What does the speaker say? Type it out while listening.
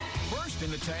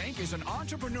Next in the tank is an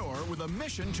entrepreneur with a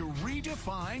mission to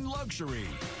redefine luxury.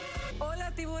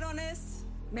 Hola, tiburones.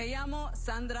 Me llamo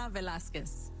Sandra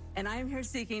Velasquez, and I am here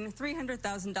seeking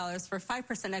 $300,000 for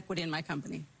 5% equity in my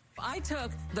company. I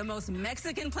took the most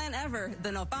Mexican plant ever,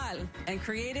 the nopal, and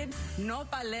created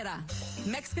Nopalera,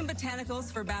 Mexican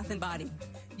botanicals for bath and body.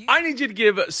 I need you to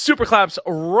give super claps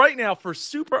right now for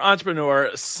super entrepreneur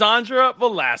Sandra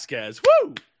Velasquez.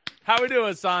 Woo! How we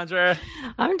doing, Sandra?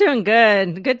 I'm doing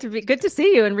good. Good to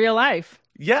see you in real life.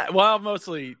 Yeah, well,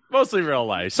 mostly real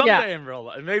life. Someday in real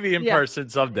life, maybe in person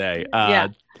someday.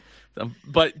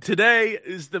 But today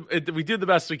is we do the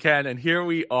best we can, and here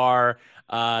we are,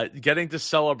 getting to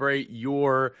celebrate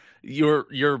your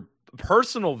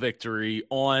personal victory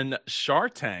on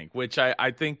Shark Tank, which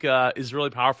I think is really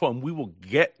powerful, and we will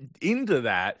get into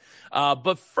that.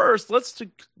 But first, let's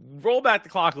roll back the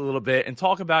clock a little bit and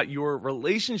talk about your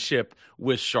relationship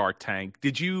with Shark Tank.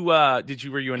 Were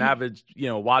you an avid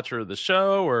watcher of the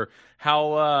show, or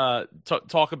how?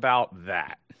 Talk about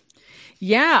that.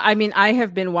 Yeah, I mean, I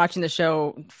have been watching the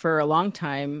show for a long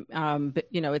time. But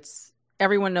it's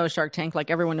everyone knows Shark Tank,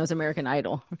 like everyone knows American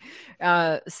Idol.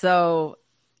 So.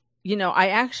 I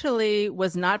actually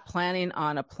was not planning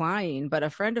on applying, but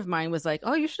a friend of mine was like,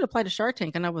 "Oh, you should apply to Shark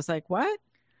Tank." And I was like, "What?"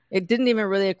 It didn't even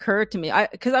really occur to me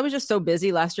because I was just so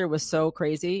busy. Last year was so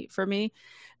crazy for me.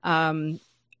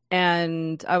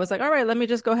 And I was like, all right, let me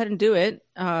just go ahead and do it.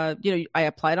 I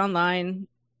applied online.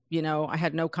 I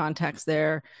had no contacts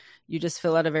there. You just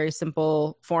fill out a very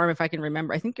simple form, if I can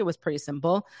remember. I think it was pretty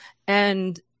simple.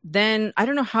 And then I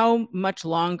don't know how much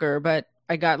longer, but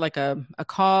I got like a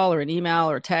call or an email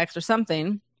or a text or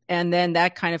something. And then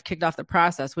that kind of kicked off the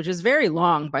process, which is very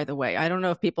long, by the way. I don't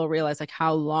know if people realize like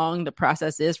how long the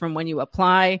process is from when you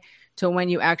apply to when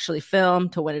you actually film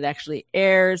to when it actually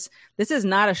airs. This is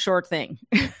not a short thing.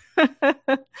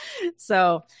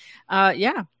 So,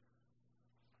 yeah.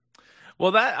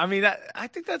 Well, I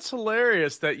think that's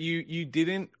hilarious that you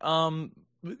didn't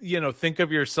think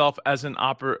of yourself as an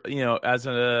I don't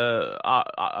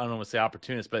want to say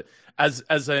opportunist, but as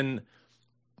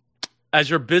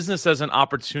your business as an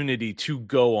opportunity to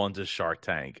go onto Shark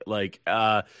Tank. Like,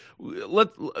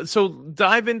 so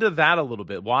dive into that a little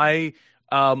bit. Why?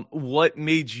 What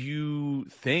made you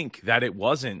think that it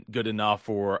wasn't good enough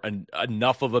or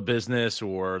enough of a business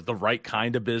or the right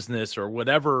kind of business or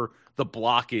whatever the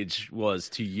blockage was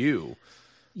to you?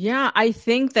 Yeah, I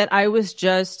think that I was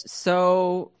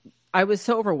so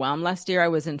overwhelmed last year. I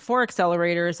was in 4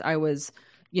 accelerators. I was,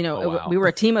 wow. We were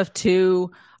a team of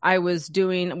 2. I was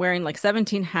wearing like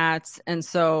 17 hats. And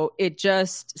so it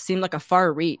just seemed like a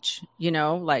far reach,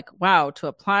 like, wow, to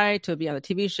apply to be on the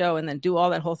TV show and then do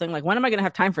all that whole thing. Like, when am I going to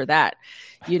have time for that?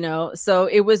 So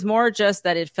it was more just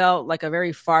that it felt like a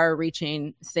very far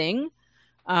reaching thing.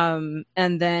 And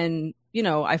then,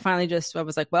 I finally I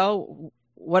was like, well,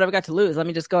 what have I got to lose? Let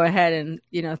me just go ahead and,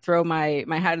 throw my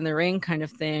hat in the ring kind of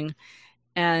thing.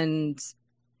 And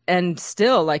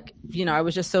still, like, I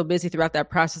was just so busy throughout that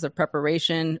process of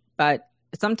preparation. But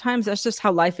sometimes that's just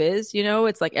how life is.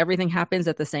 It's like everything happens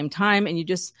at the same time and you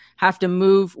just have to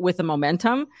move with the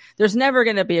momentum. There's never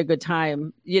going to be a good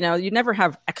time. You never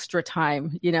have extra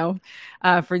time,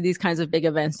 for these kinds of big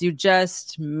events. You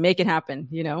just make it happen,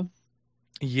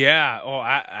 Yeah. Oh,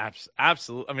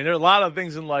 absolutely. I mean, there are a lot of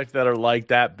things in life that are like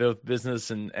that, both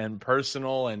business and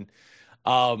personal. And,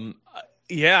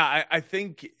 yeah, I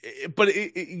think, but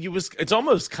it's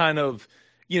almost kind of,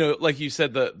 like you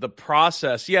said, the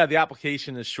process. Yeah, the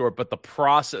application is short, but the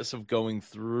process of going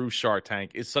through Shark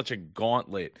Tank is such a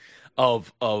gauntlet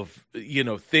of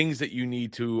things that you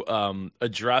need to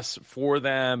address for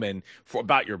them and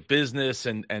about your business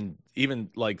and even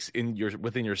like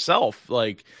within yourself,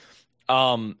 like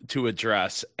to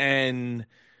address. And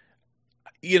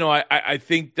I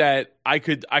think that I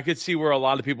could see where a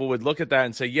lot of people would look at that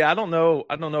and say, yeah, I don't know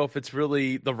if it's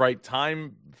really the right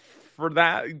time for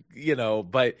that,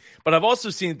 but I've also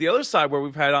seen the other side where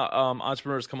we've had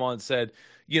entrepreneurs come on and said,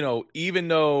 even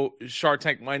though Shark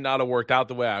Tank might not have worked out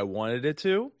the way I wanted it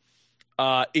to,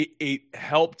 it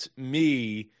helped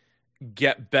me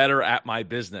get better at my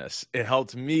business. It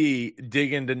helped me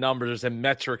dig into numbers and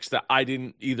metrics that I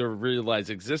didn't either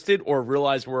realize existed or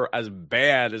realize were as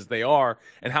bad as they are,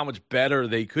 and how much better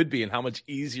they could be and how much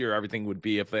easier everything would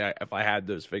be if I had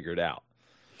those figured out.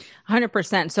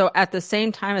 100%. So at the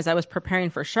same time as I was preparing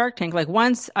for Shark Tank, like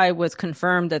once I was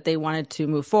confirmed that they wanted to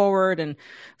move forward, and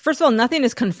first of all, nothing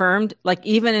is confirmed, like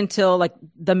even until like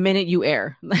the minute you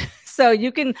air. So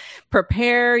you can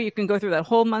prepare, you can go through that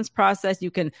whole month's process, you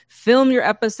can film your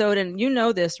episode. And you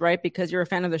know this, right? Because you're a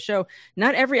fan of the show.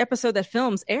 Not every episode that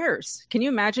films airs. Can you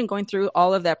imagine going through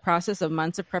all of that process of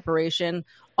months of preparation,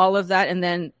 all of that, and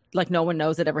then like no one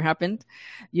knows it ever happened,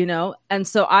 you know? And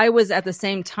so I was at the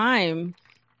same time,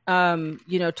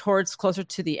 you know, towards closer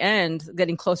to the end,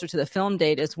 getting closer to the film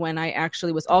date is when I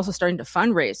actually was also starting to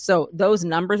fundraise. So those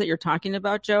numbers that you're talking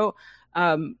about, Joe,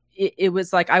 it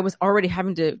was like I was already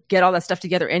having to get all that stuff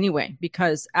together anyway,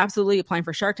 because absolutely applying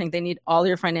for Shark Tank, they need all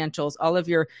your financials, all of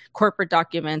your corporate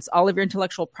documents, all of your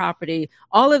intellectual property,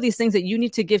 all of these things that you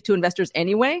need to give to investors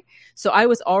anyway. So I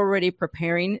was already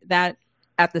preparing that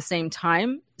at the same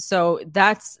time. So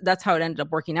that's how it ended up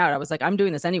working out. I was like, I'm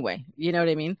doing this anyway. You know what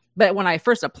I mean? But when I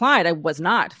first applied, I was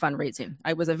not fundraising.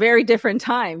 I was a very different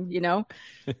time, you know?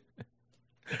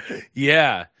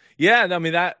 Yeah. Yeah. I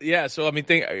mean, So, I mean,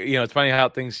 it's funny how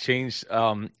things change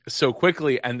so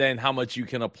quickly, and then how much you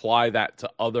can apply that to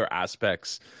other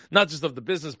aspects, not just of the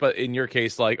business, but in your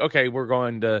case, like, okay, we're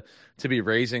going to be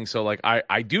raising. So like,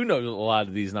 I do know a lot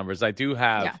of these numbers. I do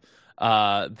have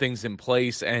things in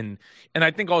place. And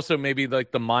I think also maybe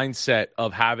like the mindset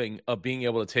of being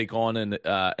able to take on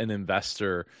an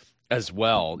investor as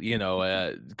well, you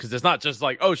know, because it's not just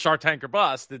like, oh, Shark Tank or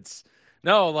bust. It's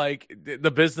no, like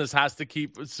the business has to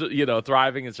keep, you know,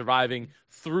 thriving and surviving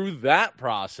through that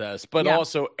process, but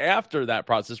also after that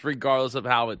process, regardless of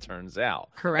how it turns out.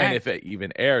 Correct. And if it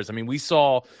even airs. I mean, we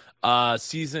saw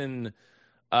season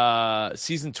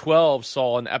 12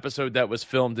 saw an episode that was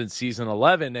filmed in season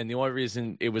 11, and the only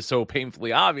reason it was so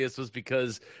painfully obvious was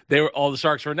because all the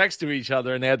sharks were next to each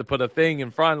other, and they had to put a thing in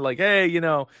front, like, hey, you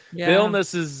know,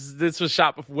 this was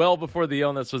shot well before the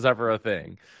illness was ever a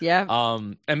thing. Yeah.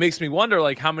 It makes me wonder,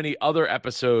 like, how many other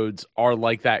episodes are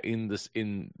like that in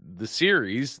the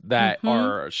series that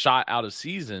are shot out of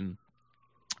season.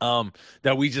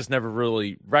 That we just never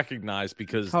really recognized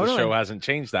because the show hasn't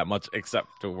changed that much, except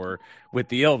for with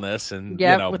the illness and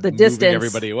with the distance, moving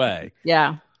everybody away.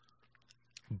 Yeah,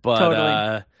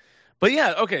 but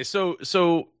yeah, okay.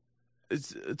 So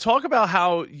talk about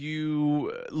how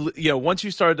you once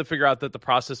you started to figure out that the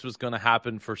process was going to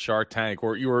happen for Shark Tank,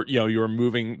 or you were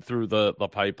moving through the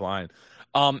pipeline.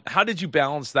 How did you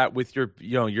balance that with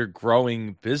your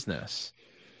growing business?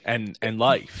 And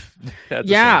life at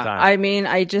the same time. I mean,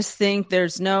 I just think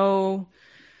there's no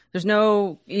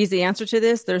easy answer to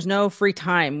this. There's no free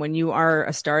time when you are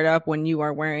a startup, when you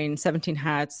are wearing 17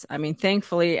 hats. I mean,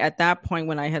 thankfully at that point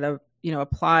when I had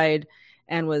applied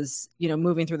and was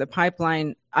moving through the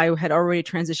pipeline, I had already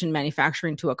transitioned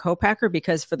manufacturing to a co-packer,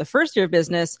 because for the first year of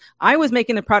business, I was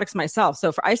making the products myself.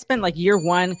 So I spent like year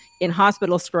one in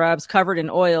hospital scrubs covered in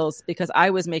oils because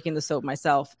I was making the soap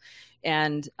myself.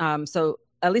 And so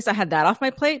at least I had that off my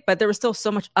plate, but there was still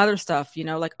so much other stuff,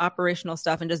 like operational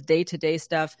stuff and just day-to-day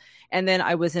stuff. And then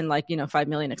I was in 5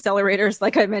 million accelerators,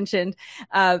 like I mentioned.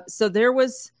 So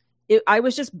I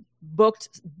was just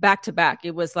booked back to back.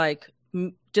 It was like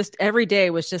just every day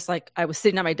was just like I was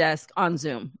sitting at my desk on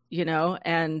Zoom,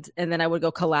 and then I would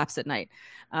go collapse at night.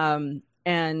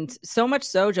 And so much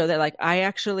so, Joe, that I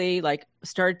actually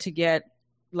started to get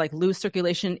loose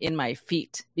circulation in my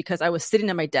feet because I was sitting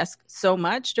at my desk so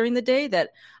much during the day that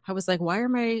I was like, why are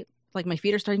my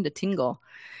feet are starting to tingle?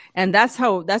 And that's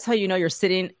how you're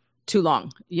sitting too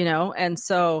long, And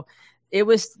so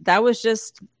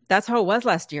that's how it was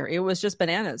last year. It was just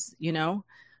bananas, So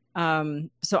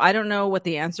I don't know what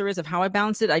the answer is of how I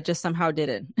balanced it. I just somehow did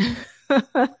it.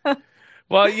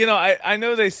 Well, I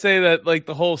know they say that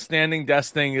the whole standing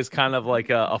desk thing is kind of like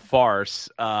a farce.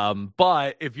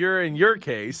 But if you're in your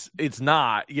case, it's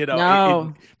not,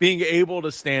 No. Being able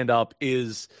to stand up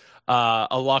is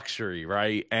a luxury,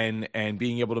 right? And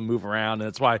being able to move around. And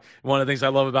that's why one of the things I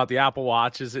love about the Apple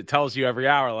Watch is it tells you every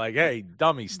hour, like, hey,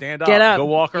 dummy, stand up, get up, go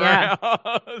walk yeah.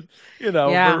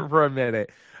 around, for a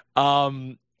minute.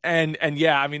 And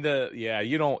yeah, I mean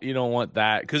you don't want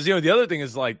that, because the other thing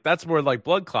is that's where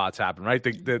blood clots happen, right?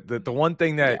 The one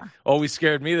thing that always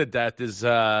scared me to death is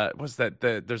there's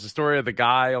a story of the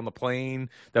guy on the plane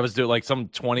that was doing some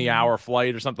 20-hour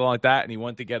flight or something like that, and he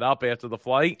went to get up after the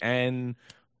flight and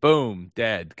boom,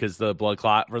 dead, because the blood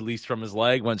clot released from his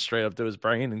leg went straight up to his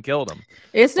brain and killed him.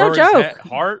 It's no joke.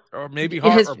 Heart, or maybe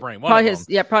heart or brain. His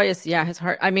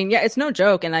heart. I mean, it's no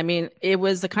joke. And I mean, it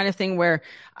was the kind of thing where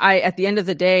at the end of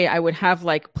the day, I would have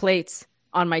plates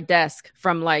on my desk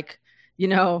from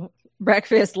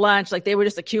breakfast, lunch, they would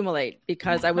just accumulate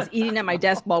because I was eating at my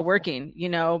desk while working,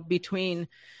 between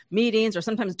meetings or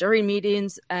sometimes during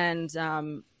meetings. And,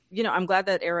 I'm glad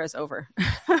that era is over.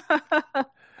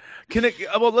 Can it,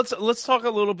 well, let's talk a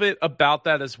little bit about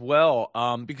that as well,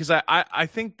 because I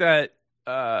think that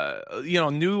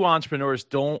new entrepreneurs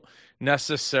don't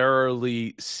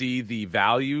necessarily see the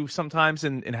value sometimes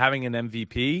in having an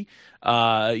MVP,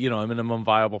 a minimum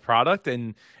viable product,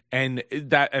 and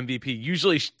that MVP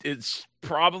usually it's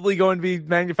probably going to be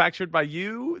manufactured by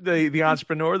you, the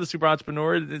entrepreneur, the super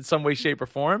entrepreneur, in some way, shape, or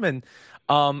form. And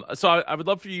so I would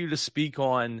love for you to speak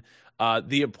on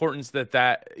the importance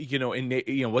that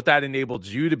what that enabled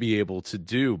you to be able to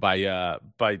do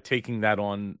by taking that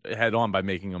on head on by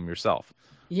making them yourself.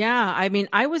 Yeah, I mean,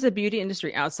 I was a beauty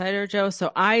industry outsider, Joe.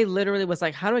 So I literally was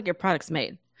like, how do I get products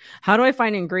made? How do I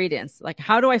find ingredients? Like,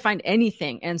 how do I find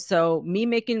anything? And so me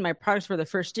making my products for the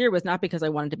first year was not because I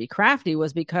wanted to be crafty,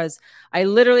 was because I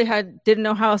literally didn't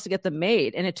know how else to get them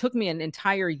made. And it took me an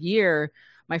entire year,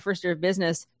 my first year of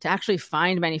business, to actually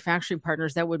find manufacturing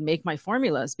partners that would make my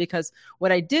formulas. Because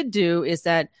what I did do is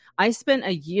that I spent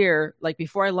a year, like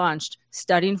before I launched,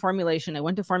 studying formulation. I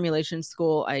went to formulation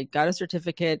school. I got a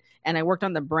certificate and I worked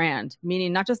on the brand,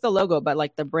 meaning not just the logo, but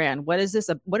like the brand. What is this?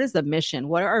 What is the mission?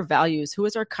 What are our values? Who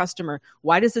is our customer?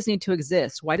 Why does this need to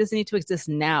exist? Why does it need to exist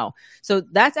now? So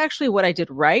that's actually what I did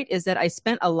right, is that I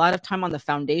spent a lot of time on the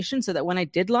foundation so that when I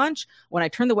did launch, when I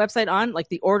turned the website on, like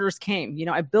the orders came.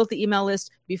 I built the email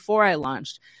list before I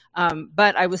launched,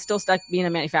 but I was still stuck being a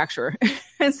manufacturer.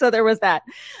 And so there was that.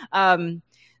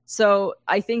 So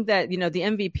I think that, the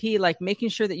MVP, like making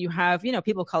sure that you have,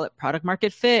 people call it product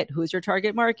market fit, who's your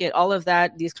target market, all of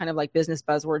that, these kind of like business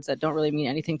buzzwords that don't really mean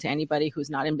anything to anybody who's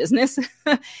not in business.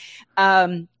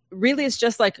 Really, it's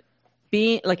just like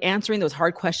being like answering those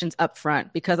hard questions up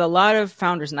front, because a lot of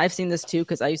founders, and I've seen this too,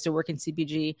 because I used to work in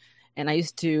CPG and I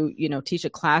used to, teach a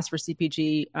class for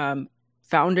CPG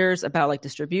founders about like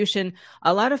distribution.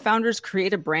 A lot of founders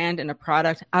create a brand and a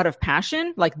product out of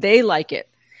passion, like they like it.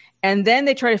 And then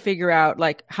they try to figure out,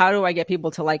 like, how do I get people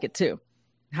to like it too?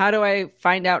 How do I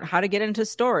find out how to get into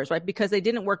stores, right? Because they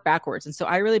didn't work backwards. And so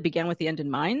I really began with the end in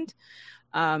mind.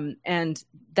 And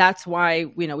that's why,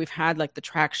 we've had like the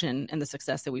traction and the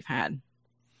success that we've had.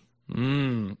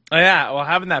 Yeah, well,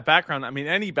 having that background, I mean,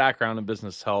 any background in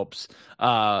business helps,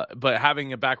 but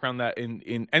having a background that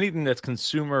in anything that's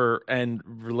consumer and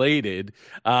related,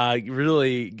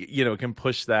 really, can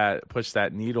push that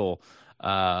needle,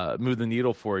 move the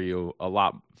needle for you a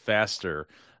lot faster.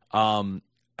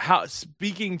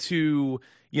 Speaking to,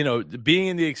 being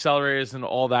in the accelerators and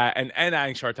all that, and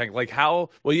adding Shark Tank, like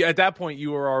at that point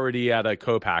you were already at a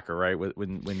co-packer, right?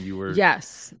 When you were,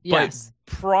 yes. But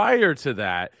prior to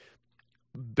that,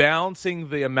 balancing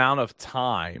the amount of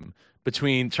time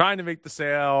between trying to make the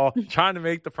sale, trying to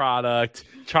make the product,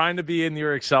 trying to be in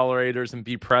your accelerators and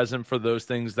be present for those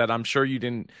things that I'm sure you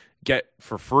didn't get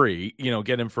for free,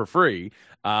 get them for free,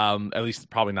 at least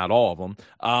probably not all of them,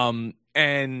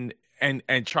 and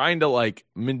trying to like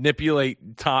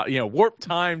manipulate time, warp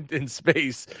time and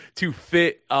space to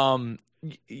fit,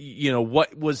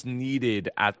 what was needed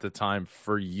at the time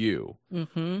for you.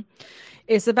 Mm-hmm.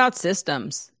 It's about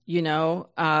systems.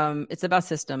 It's about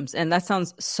systems. And that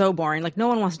sounds so boring. Like no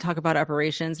one wants to talk about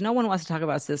operations. No one wants to talk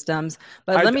about systems.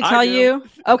 But let me tell you.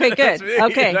 Okay, good.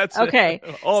 Okay.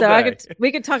 So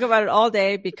we could talk about it all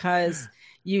day, because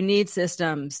you need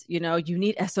systems, you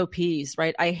need SOPs,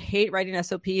 right? I hate writing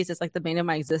SOPs. It's like the bane of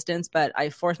my existence, but I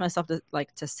forced myself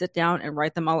to sit down and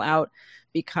write them all out,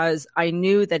 because I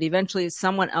knew that eventually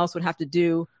someone else would have to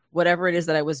do whatever it is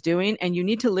that I was doing. And you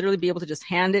need to literally be able to just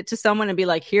hand it to someone and be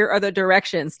like, here are the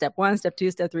directions, step 1, step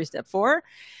 2, step 3, step 4.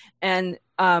 And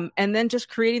then just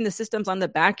creating the systems on the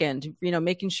back end,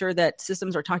 making sure that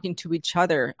systems are talking to each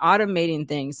other, automating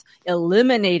things,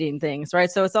 eliminating things,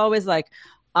 right? So it's always like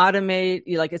automate,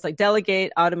 it's like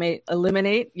delegate, automate,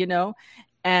 eliminate,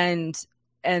 and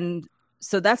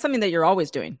so that's something that you're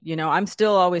always doing. I'm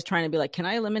still always trying to be like, can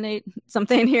I eliminate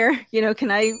something here?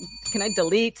 Can I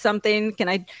delete something?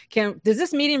 Does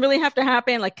this meeting really have to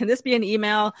happen? Like, can this be an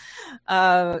email?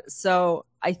 So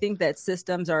I think that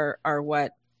systems are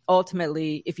what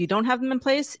ultimately, if you don't have them in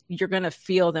place, you're going to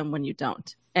feel them when you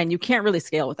don't, and you can't really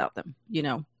scale without them,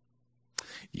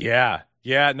 Yeah.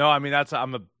 No, I mean,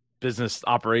 I'm a business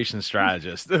operations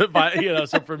strategist, but,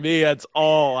 so for me, that's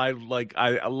all I like.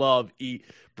 I love, eat,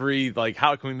 breathe, like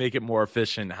how can we make it more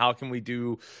efficient? How can we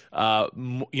do,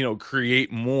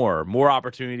 create more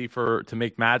opportunity to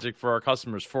make magic for our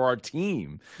customers, for our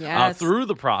team, through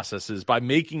the processes by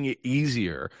making it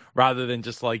easier rather than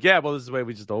just like, yeah, well, this is the way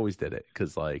we just always did it.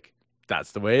 Cause like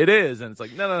that's the way it is. And it's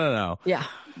like, no. Yeah.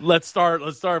 Let's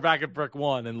start back at brick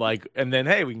one, and then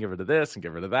hey, we can get rid of this and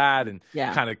get rid of that, and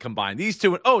kind of combine these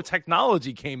two. And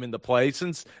technology came into play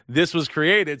since this was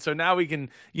created, so now we can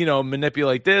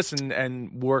manipulate this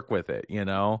and work with it.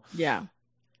 Yeah.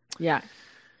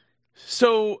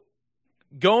 So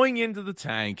going into the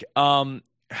tank,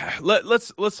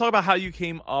 let's talk about how you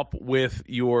came up with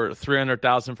your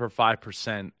 $300,000 for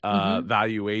 5%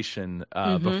 valuation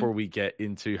before we get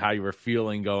into how you were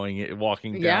feeling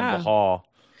walking down the hall.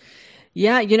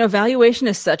 Yeah, valuation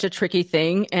is such a tricky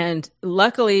thing. And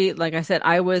luckily, like I said,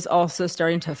 I was also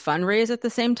starting to fundraise at the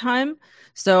same time.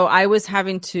 So I was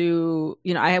having to,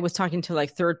 I was talking to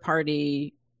like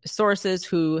third-party sources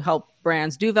who help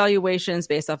brands do valuations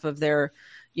based off of their,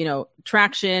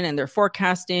 traction and their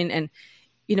forecasting. And,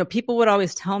 people would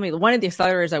always tell me, one of the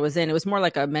accelerators I was in, it was more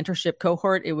like a mentorship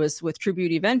cohort. It was with True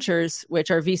Beauty Ventures, which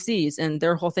are VCs, and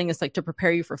their whole thing is like to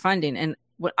prepare you for funding. And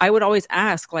what I would always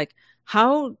ask, like,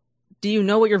 how do you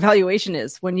know what your valuation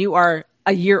is when you are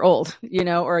a year old,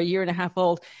 or a year and a half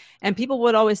old? And people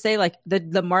would always say like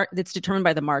the market, it's determined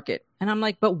by the market. And I'm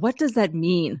like, but what does that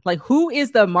mean? Like, who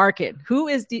is the market?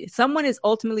 Someone is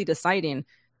ultimately deciding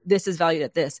this is valued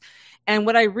at this. And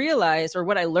what I realized, or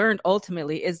what I learned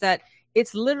ultimately, is that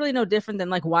it's literally no different than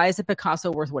like, why is a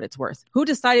Picasso worth what it's worth? Who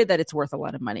decided that it's worth a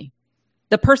lot of money?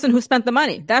 The person who spent the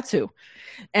money, that's who.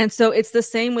 And so it's the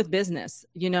same with business,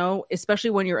 especially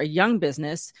when you're a young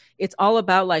business. It's all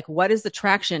about like, what is the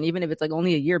traction, even if it's like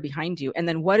only a year behind you? And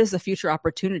then what is the future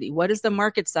opportunity? What is the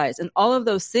market size? And all of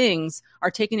those things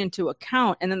are taken into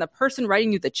account. And then the person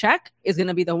writing you the check is going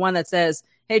to be the one that says,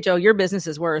 hey, Joe, your business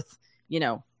is worth,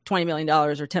 $20 million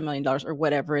or $10 million or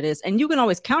whatever it is. And you can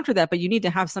always counter that, but you need to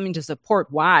have something to support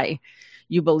why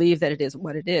you believe that it is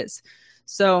what it is.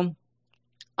 So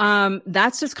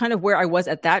that's just kind of where I was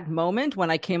at that moment when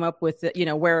I came up with it,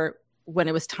 when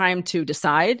it was time to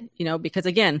decide, because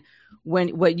again, when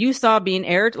what you saw being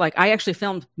aired, like I actually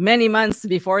filmed many months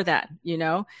before that,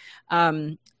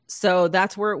 so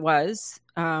that's where it was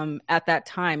at that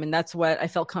time. And that's what I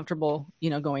felt comfortable,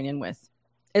 going in with.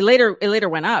 It later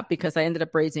went up because I ended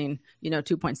up raising,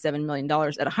 $2.7 million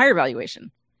at a higher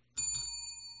valuation.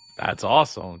 That's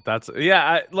awesome.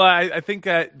 I think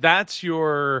that's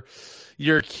your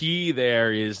key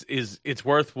there is it's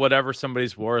worth whatever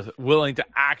somebody's willing to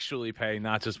actually pay,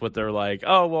 not just what they're like,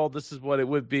 oh, well, this is what it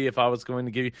would be if I was going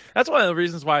to give you. That's one of the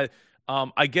reasons why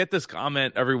I get this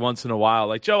comment every once in a while,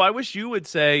 like, Joe, I wish you would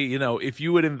say, if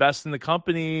you would invest in the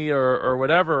company or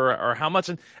whatever, or how much.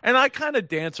 And I kind of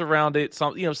dance around it.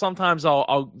 Sometimes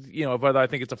I'll whether I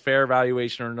think it's a fair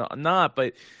valuation or not,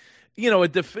 but a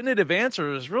definitive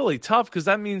answer is really tough because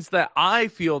that means that I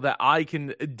feel that I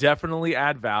can definitely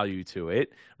add value to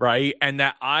it, right? And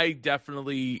that I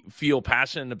definitely feel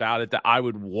passionate about it, that I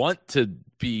would want to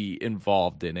be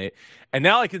involved in it. And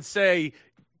now I can say,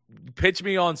 pitch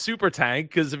me on Supertank,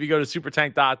 because if you go to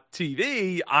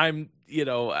supertank.tv, I'm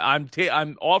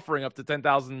offering up to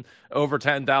over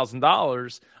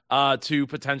 $10,000 to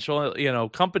potential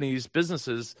companies,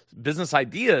 business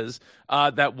ideas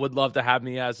that would love to have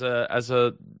me as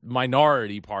a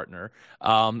minority partner.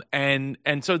 And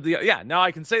so now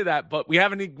I can say that, but we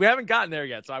haven't gotten there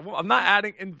yet. So I'm not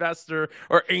adding investor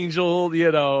or angel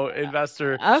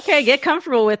investor. Okay, get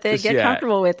comfortable with it.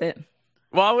 Comfortable with it.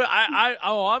 Well,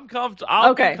 I'm comfortable.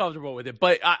 I'll be comfortable with it,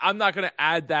 but I'm not going to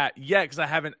add that yet because I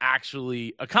haven't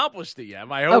actually accomplished it yet.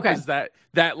 My hope is that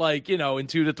in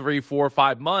 2 to 3, 4,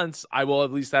 5 months, I will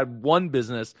at least have one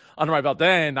business under my belt.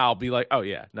 Then I'll be like, oh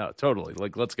yeah, no, totally.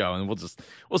 Like, let's go, and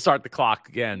we'll start the clock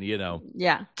again.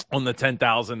 On the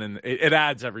 10,000, and it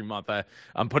adds every month.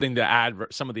 I'm putting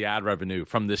some of the ad revenue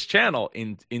from this channel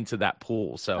into that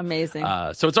pool. So amazing.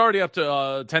 So it's already up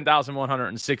to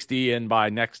 10,160, and by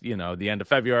next, the end of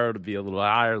February, it'll be a little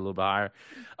bit higher.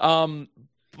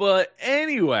 But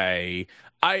anyway,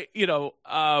 I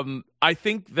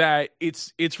think that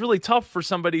it's really tough for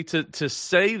somebody to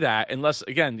say that unless,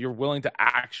 again, you're willing to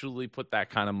actually put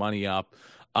that kind of money up.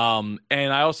 And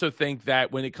I also think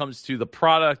that when it comes to the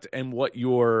product and what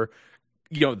the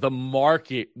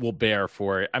market will bear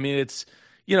for it, I mean, it's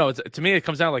to me, it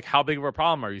comes down to like, how big of a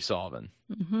problem are you solving?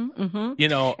 Mm-hmm, mm-hmm.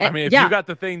 If you got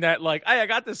the thing that like, hey, I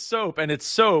got this soap and it's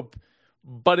soap,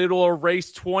 but it'll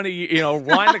erase 20,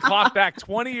 wind the clock back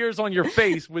 20 years on your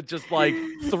face with just like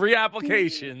 3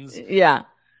 applications. Yeah.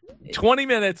 20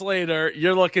 minutes later,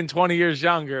 you're looking 20 years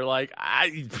younger. Like,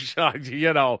 it's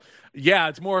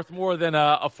worth more than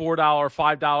a $4,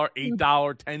 $5, $8,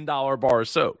 $10 bar of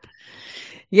soap.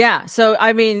 Yeah. So,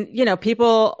 I mean,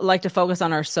 people like to focus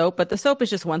on our soap, but the soap is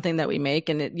just one thing that we make.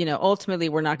 And ultimately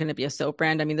we're not going to be a soap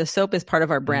brand. I mean, the soap is part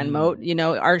of our brand moat.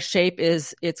 Our shape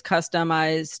it's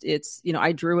customized. It's,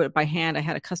 I drew it by hand. I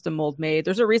had a custom mold made.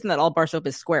 There's a reason that all bar soap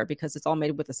is square because it's all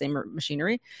made with the same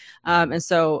machinery. And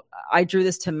so I drew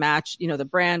this to match, the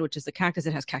brand, which is the cactus.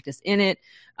 It has cactus in it.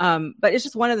 But it's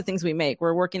just one of the things we make.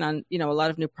 We're working on, a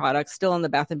lot of new products still in the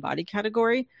bath and body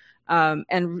category.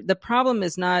 And the problem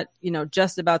is not,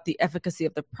 just about the efficacy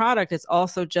of the product. It's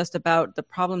also just about the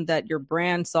problem that your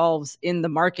brand solves in the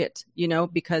market,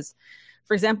 because,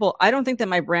 for example, I don't think that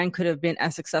my brand could have been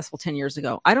as successful 10 years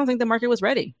ago. I don't think the market was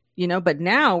ready, but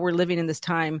now we're living in this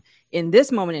time, in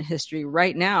this moment in history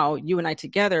right now, you and I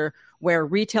together, where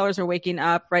retailers are waking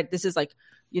up, right? This is like,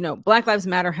 Black Lives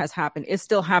Matter has happened. It's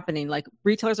still happening. Like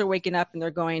retailers are waking up and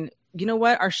they're going, you know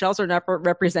what? Our shelves are not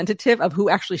representative of who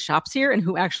actually shops here and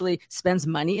who actually spends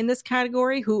money in this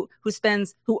category, who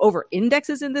over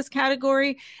indexes in this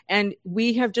category. And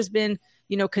we have just been,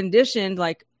 conditioned,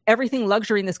 like everything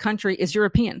luxury in this country is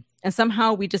European. And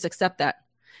somehow we just accept that,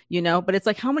 but it's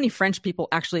like, how many French people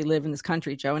actually live in this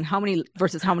country, Joe? And how many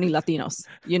Latinos,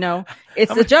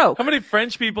 it's a joke. How many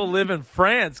French people live in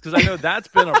France? Because I know that's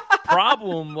been a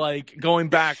problem, like going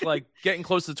back, like getting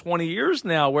close to 20 years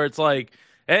now, where it's like,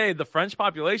 hey, the French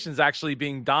population is actually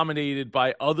being dominated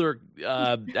by other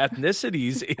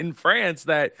ethnicities in France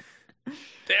that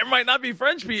there might not be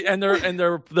French people, and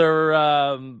their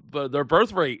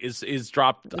birth rate is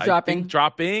dropped,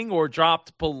 dropping or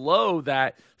dropped below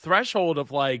that threshold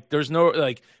of like, there's no,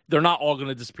 like, they're not all going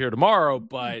to disappear tomorrow,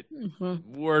 but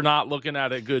we're not looking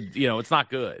at it good. It's not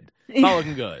good. It's not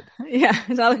looking good. Yeah,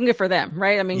 it's not looking good for them,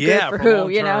 right? I mean, good for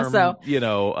who, So I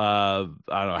don't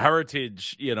know,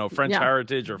 heritage, French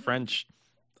heritage or French,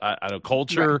 I don't know,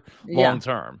 culture, long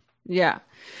term. Yeah.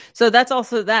 So that's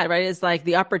also that, right? It's like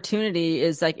the opportunity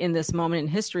is like in this moment in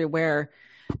history where,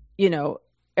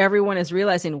 everyone is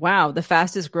realizing, wow, the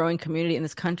fastest growing community in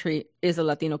this country is a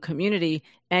Latino community.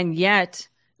 And yet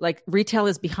like retail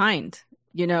is behind,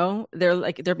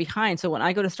 they're behind. So when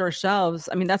I go to store shelves,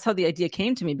 I mean, that's how the idea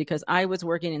came to me, because I was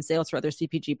working in sales for other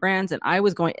CPG brands and I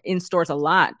was going in stores a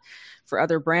lot for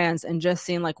other brands and just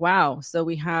seeing like, wow, so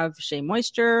we have Shea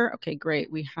Moisture. Okay,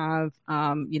 great. We have,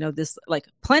 this like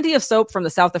plenty of soap from the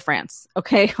south of France,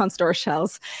 okay, on store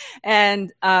shelves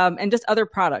and just other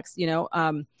products,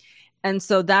 and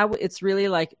so that it's really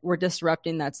like we're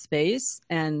disrupting that space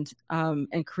and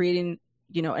creating,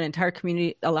 an entire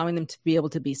community, allowing them to be able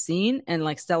to be seen and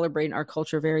like celebrating our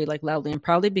culture very like loudly and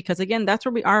proudly, because again, that's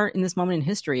where we are in this moment in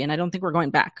history. And I don't think we're going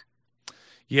back.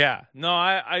 Yeah, no,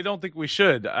 I don't think we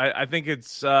should. I think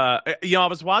it's, I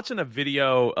was watching a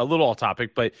video, a little off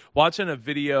topic, but watching a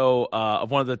video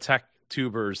of one of the tech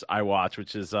tubers I watch,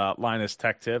 which is Linus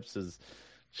Tech Tips, is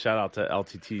shout out to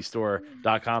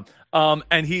lttstore.com.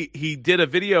 And he did a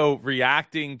video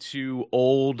reacting to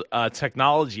old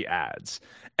technology ads.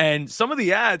 And some of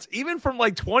the ads, even from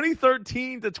like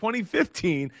 2013 to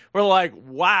 2015, were like,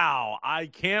 wow, I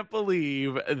can't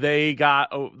believe they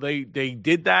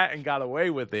did that and got away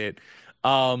with it,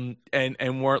 and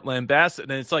weren't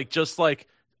lambasted. And it's like just like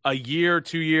a year,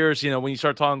 2 years, when you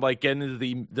start talking like getting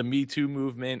into the Me Too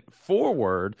movement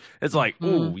forward, it's like,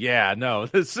 ooh, yeah, no,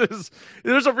 there's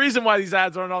a reason why these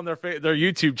ads aren't on their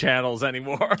YouTube channels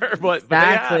anymore. but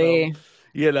exactly,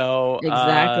 they had them,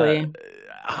 exactly.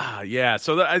 Yeah,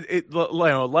 so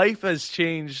life has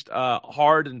changed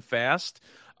hard and fast.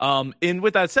 And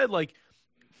with that said, like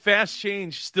fast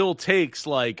change still takes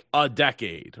like a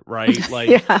decade, right?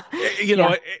 Like,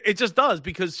 it just does,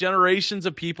 because generations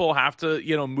of people have to,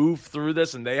 move through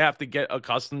this and they have to get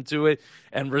accustomed to it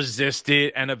and resist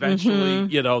it. And eventually,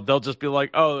 they'll just be like,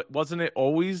 oh, wasn't it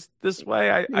always this way?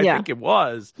 I think it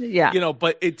was,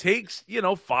 but it takes,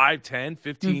 5, 10,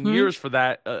 15 years for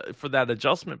that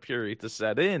adjustment period to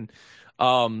set in.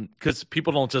 Because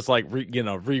people don't just like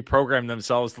reprogram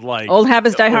themselves to like old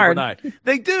habits die hard.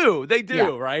 They do,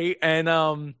 right?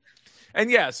 And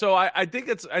yeah, so I think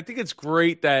it's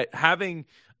great that having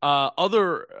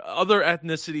other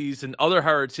ethnicities and other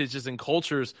heritages and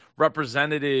cultures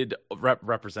represented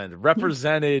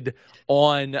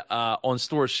on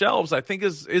store shelves, I think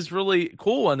is really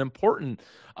cool and important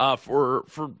for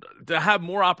to have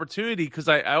more opportunity, because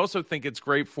I also think it's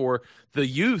great for the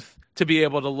youth to be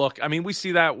able to look. I mean, we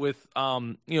see that with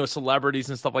celebrities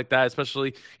and stuff like that,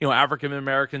 especially African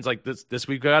Americans. Like this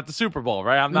week we got the Super Bowl,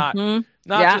 right? I'm not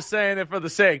just saying it for the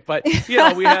sake, but we've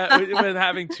been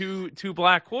having two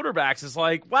black quarterbacks. It's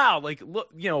like, wow, like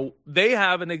look, they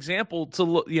have an example to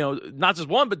look, not just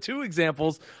one but two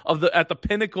examples at the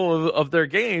pinnacle of their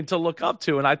game to look up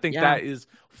to, and I think that is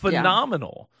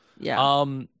phenomenal. Yeah.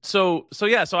 So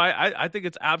I think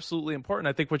it's absolutely important.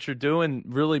 I think what you're doing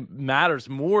really matters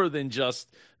more than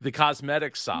just the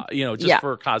cosmetic side, just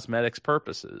for cosmetics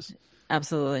purposes.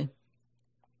 Absolutely.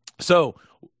 So,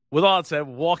 with all that said,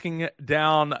 walking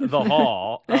down the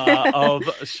hall of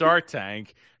Shark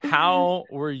Tank, how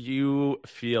were you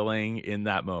feeling in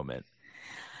that moment?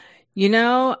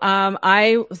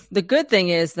 The good thing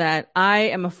is that I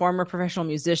am a former professional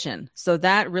musician. So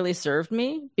that really served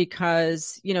me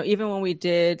because, even when we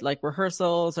did like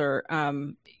rehearsals or,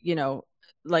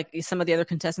 like some of the other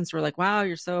contestants were like, wow,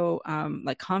 you're so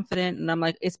like confident. And I'm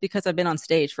like, it's because I've been on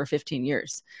stage for 15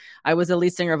 years. I was a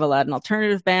lead singer of a Latin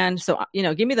alternative band. So,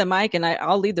 give me the mic and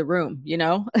I'll lead the room,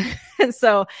 and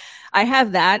so I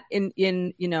have that in,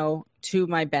 to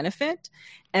my benefit.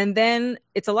 And then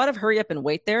it's a lot of hurry up and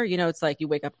wait there. It's like you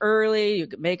wake up early, you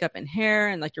get makeup and hair,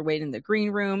 and like you're waiting in the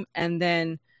green room. And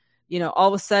then, all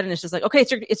of a sudden it's just like, okay,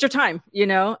 it's your time,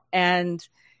 And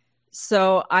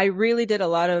so I really did a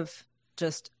lot of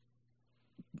just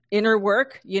inner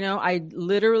work. I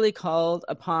literally called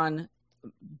upon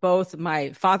both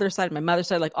my father's side, my mother's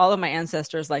side, like all of my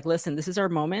ancestors, like, listen, this is our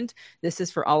moment. This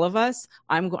is for all of us.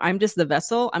 I'm just the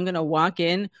vessel. I'm going to walk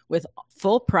in with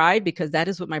full pride because that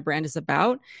is what my brand is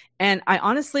about. And I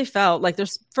honestly felt like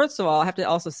first of all, I have to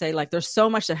also say, like, there's so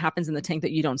much that happens in the tank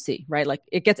that you don't see, right? Like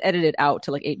it gets edited out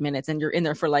to like 8 minutes and you're in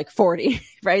there for like 40,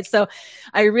 right? So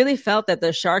I really felt that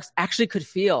the sharks actually could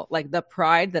feel like the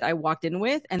pride that I walked in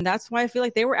with. And that's why I feel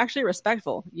like they were actually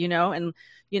respectful, and,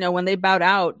 when they bowed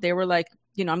out, they were like,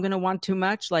 I'm going to want too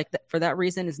much. Like for that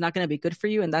reason, it's not going to be good for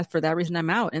you. And for that reason, I'm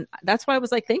out. And that's why I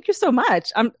was like, thank you so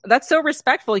much. That's so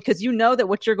respectful because that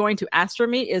what you're going to ask for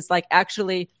me is like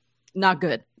actually not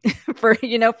good for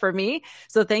me.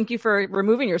 So thank you for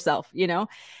removing yourself,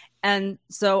 And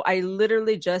so I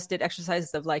literally just did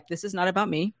exercises of like, this is not about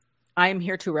me. I am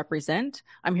here to represent.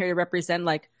 I'm here to represent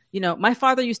like, my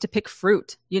father used to pick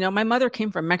fruit. My mother came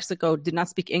from Mexico, did not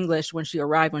speak English when she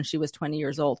arrived when she was 20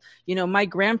 years old. My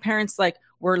grandparents like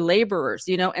were laborers,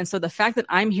 and so the fact that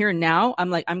I'm here now, I'm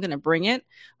like, I'm going to bring it.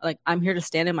 Like I'm here to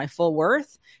stand in my full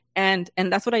worth. And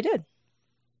that's what I did.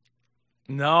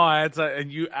 No,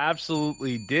 and you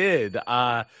absolutely did.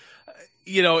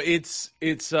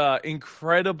 It's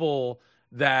incredible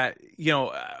that,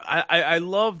 I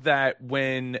love that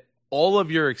when all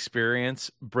of your experience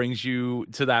brings you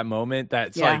to that moment.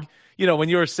 That's like, when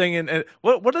you were singing,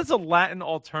 what is a Latin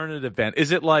alternative band?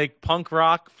 Is it like punk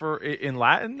rock in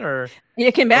Latin or?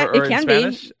 It can be. Oh,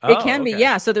 It can be.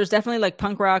 Yeah. So there's definitely like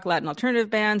punk rock, Latin alternative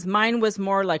bands. Mine was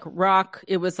more like rock.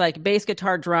 It was like bass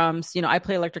guitar, drums. I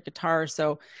play electric guitar,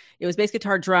 so it was bass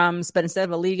guitar, drums, but instead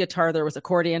of a lead guitar, there was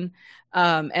accordion.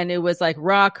 And it was like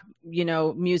rock,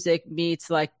 music meets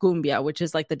like cumbia, which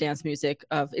is like the dance music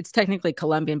it's technically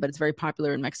Colombian, but it's very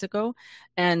popular in Mexico.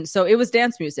 And so it was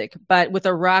dance music, but with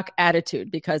a rock attitude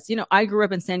because, I grew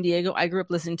up in San Diego. I grew up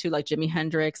listening to like Jimi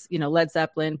Hendrix, Led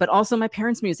Zeppelin, but also my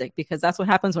parents' music because that's what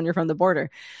happens when you're from the border.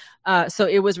 So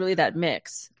it was really that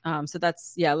mix. So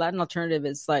that's, Latin alternative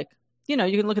is like, you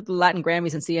can look at the Latin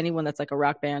Grammys and see anyone that's like a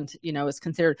rock band, is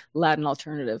considered Latin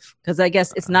alternative because I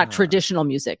guess it's not traditional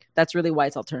music. That's really why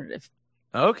it's alternative.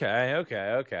 Okay.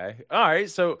 All right.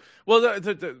 So, well,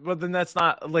 then that's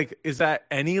not like, is that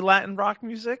any Latin rock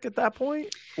music at that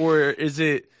point? Or is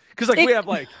it, because like we have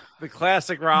like the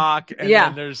classic rock and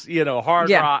then there's, hard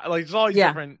rock, like there's all these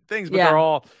different things, but they're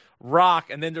all rock.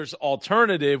 And then there's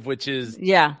alternative, which is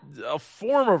a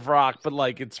form of rock, but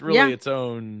like it's really its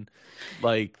own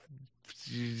like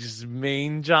just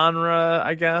main genre,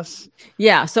 I guess.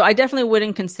 Yeah, so I definitely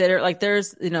wouldn't consider like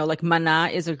there's like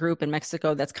Maná is a group in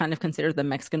Mexico that's kind of considered the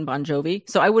Mexican Bon Jovi.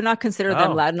 So I would not consider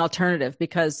them Latin alternative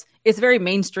because it's very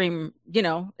mainstream.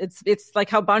 It's like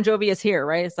how Bon Jovi is here,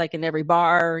 right? It's like in every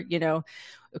bar,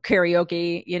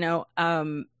 karaoke, You're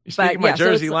speaking my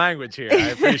Jersey language here. I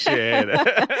appreciate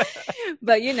it.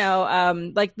 But,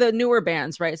 like the newer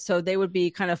bands, right? So they would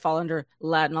be kind of fall under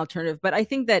Latin alternative. But I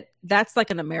think that that's like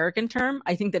an American term.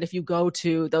 I think that if you go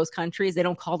to those countries, they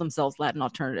don't call themselves Latin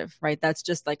alternative, right? That's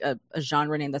just like a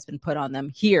genre name that's been put on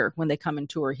them here when they come and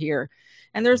tour here.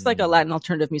 And there's like a Latin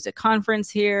alternative music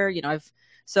conference here,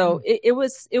 it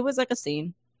was like a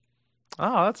scene.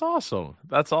 Oh, that's awesome.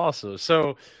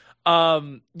 So,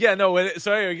 so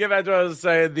anyway, get back to what I was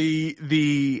saying.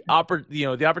 The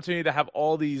opportunity to have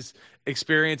all these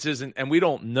experiences, and we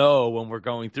don't know when we're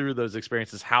going through those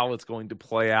experiences how it's going to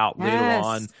play out later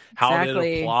on, how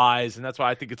it applies. And that's why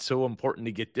I think it's so important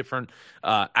to get different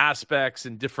aspects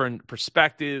and different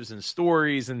perspectives and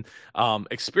stories and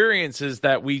experiences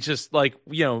that we just like,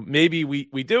 maybe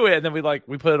we do it and then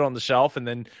we put it on the shelf and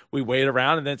then we wait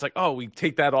around and then it's like, oh, we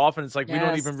take that off and it's like we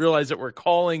don't even realize that we're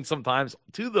calling sometimes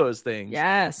to those things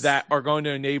that are going to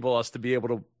enable us to be able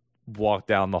to walk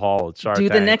down the hall at Shark Tank.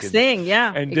 Do the next and, thing,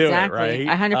 and do it, right?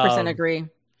 I 100% agree.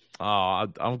 Oh,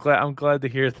 I'm glad to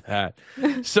hear that.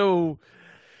 So,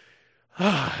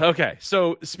 okay.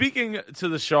 So speaking to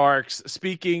the Sharks,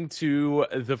 speaking to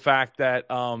the fact that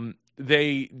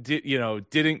they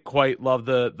didn't quite love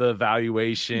the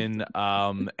valuation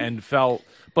and felt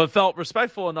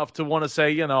respectful enough to want to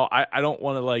say, I don't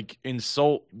want to like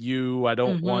insult you. I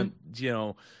don't want,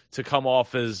 to come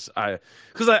off as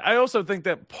because I also think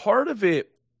that part of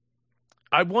it,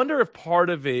 I wonder if part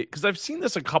of it, because I've seen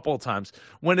this a couple of times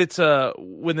when it's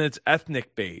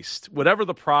ethnic based, whatever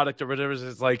the product or whatever it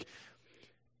is, like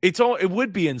it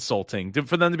would be insulting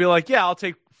for them to be like, yeah, I'll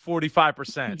take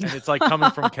 45%, and it's like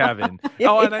coming from Kevin.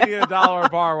 Oh, and I need $1 a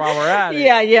bar while we're at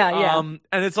it. Yeah.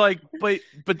 And it's like, but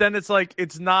then it's like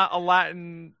it's not a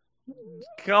Latin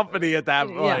company at that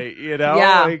point,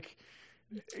 like.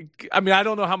 I mean, I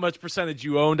don't know how much percentage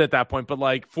you owned at that point, but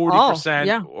like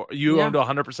 40%, you owned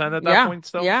 100% at that point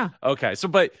still? Yeah. Okay. So,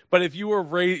 but if you were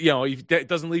raised, it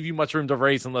doesn't leave you much room to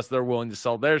raise unless they're willing to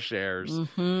sell their shares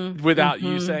without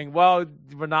you saying, well,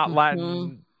 we're not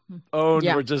Latin owned.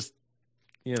 We're just,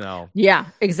 Yeah,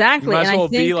 exactly. You might as well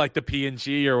be like the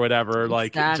P&G or whatever. Exactly.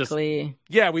 Like,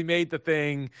 just, we made the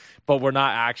thing, but we're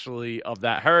not actually of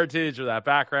that heritage or that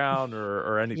background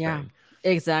or anything. Yeah.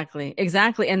 Exactly.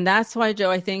 And that's why, Joe,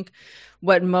 I think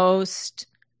what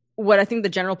I think the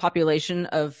general population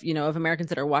of Americans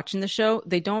that are watching the show,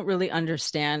 they don't really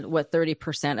understand what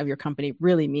 30% of your company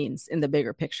really means in the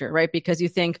bigger picture, right? Because you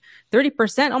think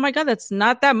 30%, oh my God, that's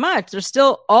not that much. There's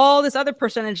still all this other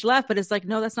percentage left, but it's like,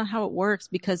 no, that's not how it works.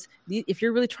 Because if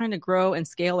you're really trying to grow and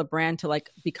scale a brand to like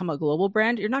become a global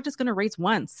brand, you're not just going to raise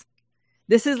once.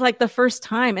 This is like the first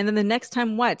time. And then the next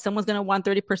time, what? Someone's going to want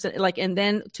 30%. And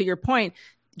then to your point,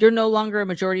 you're no longer a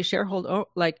majority shareholder,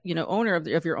 owner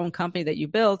of your own company that you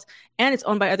built. And it's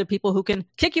owned by other people who can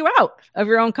kick you out of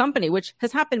your own company, which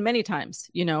has happened many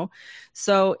times,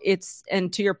 So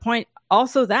and to your point,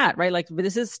 also that, right? Like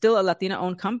this is still a Latina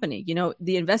owned company.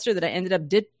 The investor that I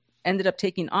ended up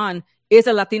taking on is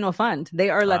a Latino fund. They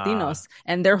are Latinos,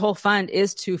 and their whole fund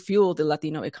is to fuel the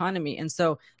Latino economy. And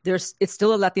so it's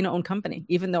still a Latino-owned company,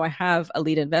 even though I have a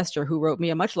lead investor who wrote me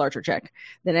a much larger check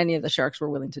than any of the Sharks were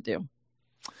willing to do.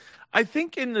 I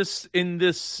think in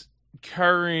this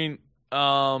current,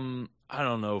 I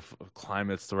don't know if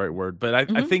climate's the right word, but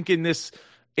I think in this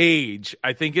age,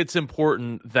 I think it's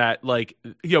important that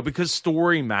because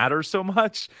story matters so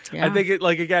much. Yeah. I think it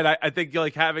I think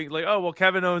having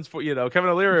Kevin owns Kevin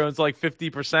O'Leary owns like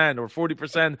 50% or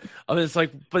 40% of it. It's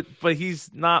like but he's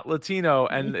not Latino,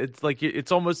 and it's like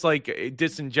it's almost like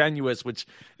disingenuous, which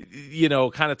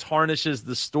kind of tarnishes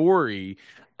the story.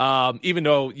 Even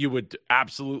though you would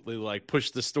absolutely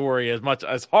push the story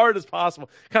as hard as possible,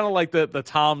 kind of like the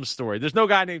Tom story. There's no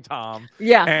guy named Tom.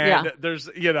 Yeah. And there's,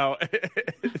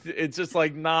 it's just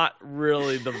not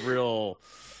really the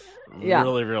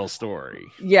really real story.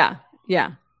 Yeah.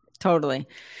 Yeah, totally.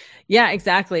 Yeah,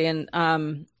 exactly. And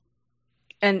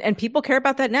people care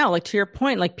about that now. Like to your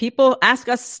point, people ask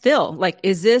us still,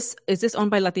 is this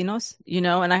owned by Latinos?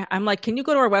 And I'm like, can you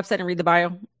go to our website and read the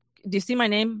bio? Do you see my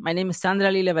name? My name is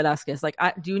Sandra Lila Velasquez.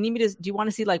 Do you want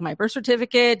to see my birth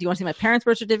certificate? Do you want to see my parents'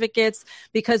 birth certificates?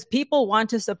 Because people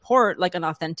want to support an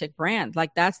authentic brand.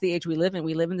 That's the age we live in.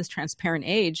 We live in this transparent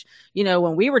age.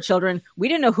 When we were children, we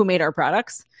didn't know who made our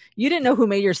products. You didn't know who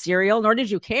made your cereal, nor did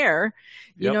you care.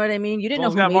 You know what I mean? You didn't know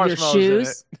who made your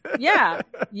shoes. Yeah,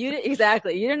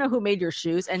 exactly. You didn't know who made your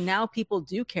shoes. And now people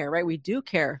do care, right? We do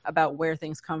care about where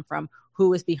things come from,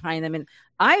 who is behind them. And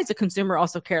I, as a consumer,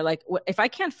 also care. If I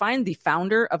can't find the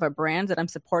founder of a brand that I'm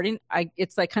supporting,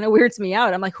 it's kind of weirds me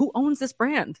out. I'm like, who owns this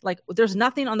brand? There's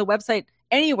nothing on the website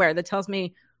anywhere that tells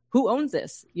me who owns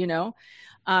this, Not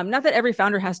that every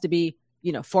founder has to be,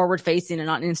 forward facing and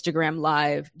on Instagram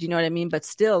Live. Do you know what I mean? But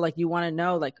still, you want to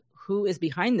know, who is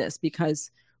behind this,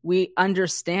 because we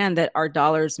understand that our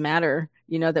dollars matter,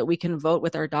 that we can vote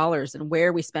with our dollars and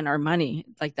where we spend our money.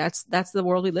 That's the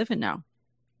world we live in now.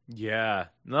 Yeah,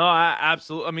 no,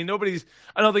 absolutely. I mean,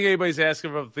 I don't think anybody's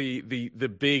asking of the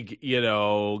big,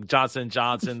 Johnson &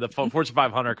 Johnson, the Fortune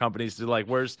 500 companies to like,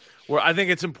 where I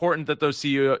think it's important that those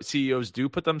CEOs do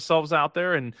put themselves out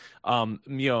there and,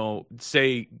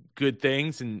 say good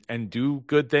things and do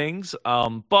good things.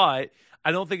 But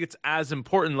I don't think it's as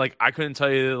important. Like, I couldn't tell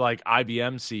you like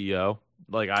IBM CEO,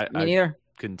 like Me neither.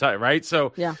 couldn't tell you, right?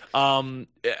 So, yeah. I'd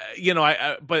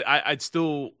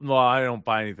still, well, I don't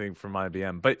buy anything from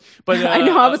IBM, but I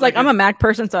know I was like I'm a Mac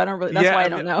person, so I don't really. That's why I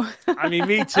don't know. I mean,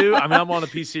 me too. I mean, I'm on a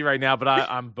PC right now, but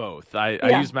I'm both.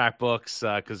 I use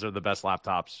MacBooks because they're the best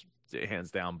laptops,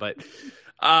 hands down. But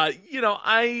I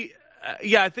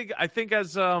think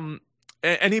as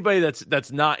anybody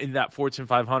that's not in that Fortune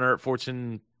 500,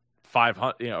 Fortune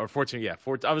 500, or Fortune, I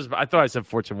thought I said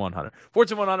Fortune 100,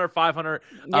 Fortune 100,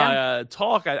 500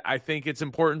 talk. I think it's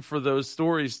important for those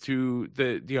stories to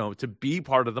be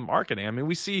part of the marketing. I mean,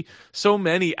 we see so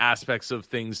many aspects of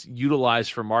things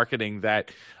utilized for marketing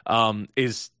that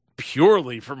is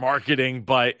purely for marketing,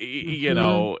 but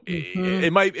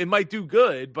it might do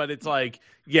good, but it's like,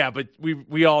 yeah, but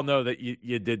we all know that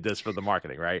you did this for the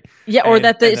marketing, right? Yeah, or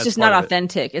it's just not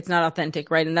authentic. It's not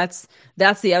authentic, right? And that's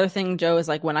the other thing, Joe, is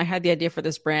like when I had the idea for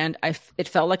this brand, it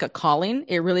felt like a calling.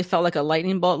 It really felt like a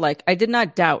lightning bolt. Like I did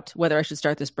not doubt whether I should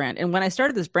start this brand. And when I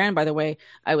started this brand, by the way,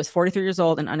 I was 43 years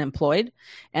old and unemployed,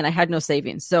 and I had no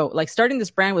savings. So like starting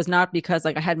this brand was not because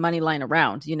like I had money lying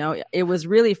around. It was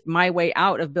really my way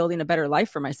out of building a better life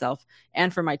for myself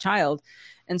and for my child.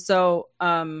 And so,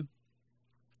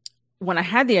 when I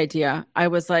had the idea, I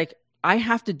was like, I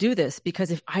have to do this because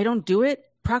if I don't do it,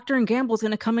 Procter & Gamble is going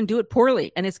to come and do it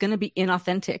poorly and it's going to be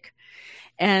inauthentic.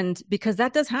 And because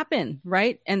that does happen,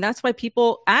 right? And that's why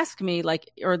people ask me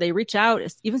or they reach out,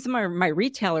 even some of my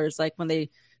retailers, like when they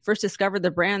first discovered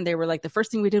the brand, they were like, the first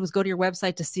thing we did was go to your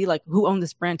website to see like who owned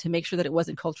this brand to make sure that it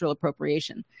wasn't cultural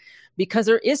appropriation, because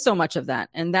there is so much of that.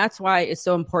 And that's why it's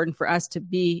so important for us to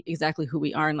be exactly who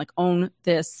we are and like own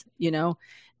this,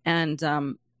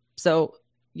 and, so,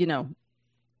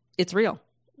 it's real.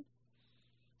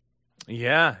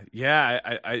 Yeah.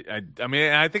 I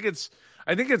mean, I think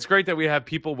it's great that we have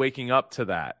people waking up to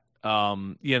that.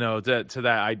 To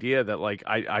that idea that like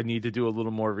I need to do a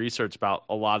little more research about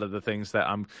a lot of the things that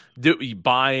I'm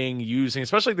buying, using,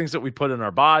 especially things that we put in our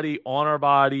body, on our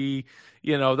body.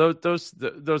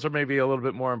 Those are maybe a little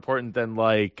bit more important than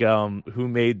like who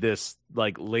made this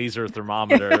like laser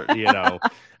thermometer.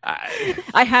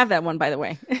 I have that one, by the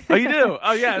way. Oh, you do?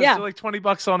 Oh, yeah. It's like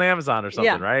 $20 on Amazon or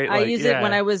something, right? I use it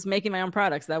when I was making my own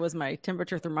products. That was my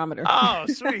temperature thermometer. Oh,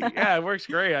 sweet. Yeah, it works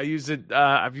great. I use it.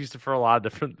 I've used it for a lot of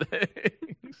different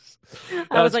things.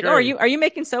 I was like, great. Are you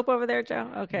making soap over there, Joe?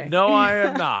 Okay. No, I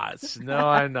am not.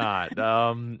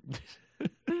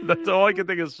 That's all I can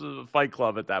think is Fight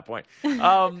Club at that point.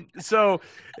 So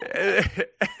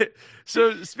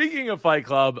speaking of Fight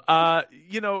Club,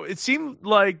 it seemed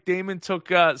like Damon took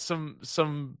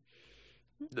some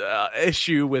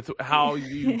issue with how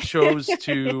you chose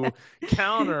to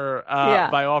counter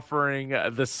by offering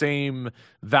the same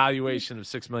valuation of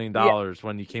 $6 million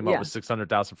when you came up with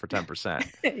 $600,000 for 10%.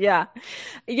 Yeah,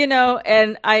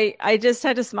 and I just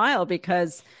had to smile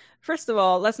because, first of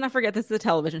all, let's not forget this is a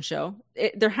television show.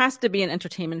 There has to be an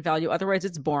entertainment value. Otherwise,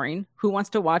 it's boring. Who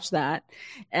wants to watch that?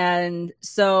 And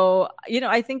so,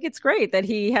 I think it's great that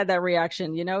he had that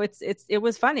reaction. It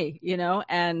was funny,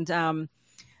 and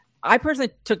I personally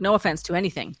took no offense to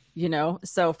anything,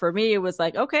 So for me, it was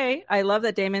like, okay, I love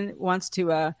that Damon wants to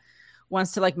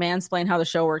like mansplain how the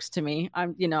show works to me.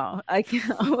 I'm, let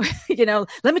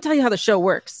me tell you how the show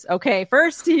works. Okay,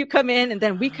 first you come in and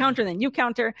then we counter, and then you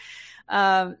counter.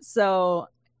 So,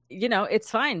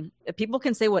 it's fine. People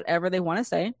can say whatever they want to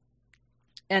say.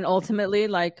 And ultimately,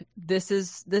 like,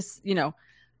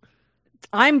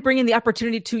 I'm bringing the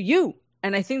opportunity to you.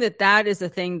 And I think that is the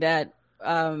thing that,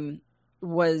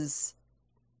 was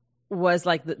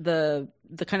like the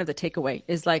kind of the takeaway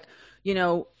is like,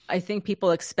 I think people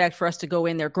expect for us to go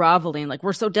in there groveling. Like,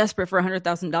 we're so desperate for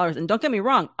 $100,000. And don't get me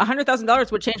wrong,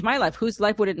 $100,000 would change my life. Whose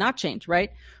life would it not change?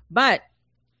 Right. But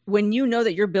when you know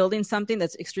that you're building something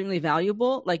that's extremely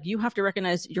valuable, like, you have to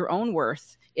recognize your own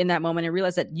worth in that moment and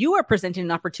realize that you are presenting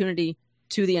an opportunity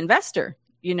to the investor,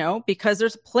 because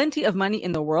there's plenty of money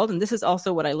in the world. And this is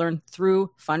also what I learned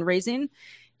through fundraising,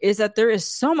 is that there is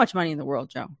so much money in the world,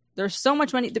 Joe. There's so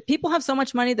much money. The people have so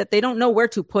much money that they don't know where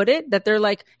to put it, that they're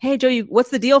like, hey, Joe,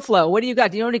 what's the deal flow? What do you got?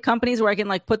 Do you know any companies where I can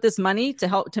like put this money to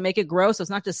help to make it grow? So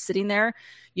it's not just sitting there,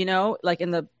 like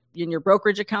in your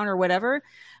brokerage account or whatever.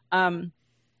 And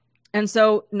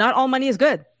so not all money is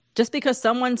good. Just because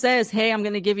someone says, hey, I'm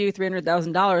going to give you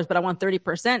 $300,000, but I want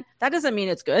 30%, that doesn't mean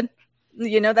it's good.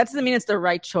 That doesn't mean it's the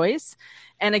right choice.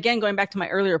 And again, going back to my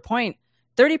earlier point,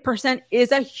 30%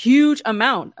 is a huge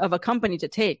amount of a company to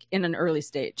take in an early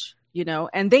stage,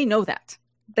 and they know that.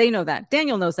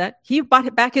 Daniel knows that. He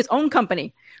bought back his own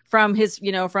company from his,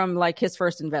 from like his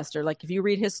first investor. Like if you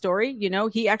read his story,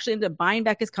 he actually ended up buying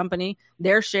back his company,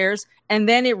 their shares, and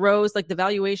then it rose like the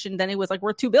valuation. Then it was like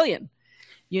worth $2 billion,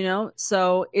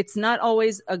 So it's not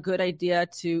always a good idea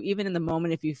to, even in the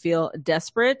moment, if you feel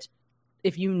desperate,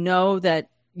 if you know that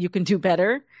you can do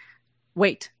better,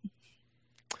 wait.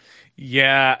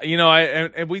 Yeah,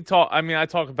 we talk. I mean, I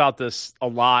talk about this a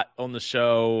lot on the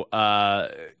show.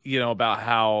 About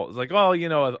how it's like, well,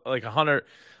 like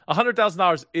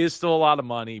 $100,000 is still a lot of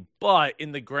money, but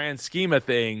in the grand scheme of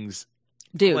things,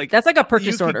 dude, like, that's like a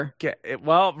purchase order.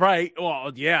 Right.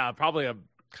 Well, yeah, probably a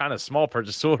kind of small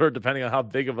purchase order depending on how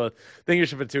big of a thing you're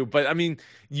shipping to. But I mean,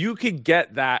 you could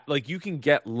get that, like you can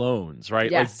get loans,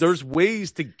 right? Yes. Like there's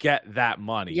ways to get that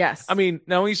money. Yes. I mean,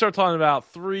 now when you start talking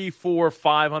about 3, 4,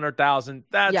 500,000,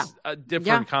 that's a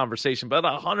different conversation. But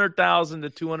 100,000 to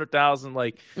 200,000,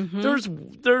 like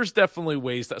there's definitely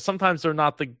ways that sometimes they're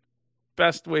not the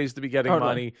best ways to be getting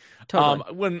money.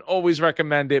 Totally. Wouldn't always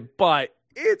recommend it, but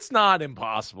it's not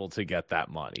impossible to get that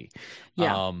money.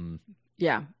 Yeah.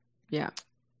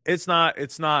 It's not,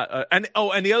 and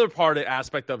the other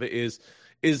aspect of it is,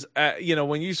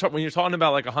 when you're talking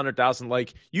about like 100,000,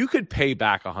 like you could pay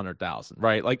back 100,000,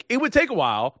 right? Like it would take a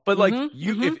while, but like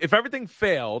if everything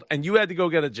failed and you had to go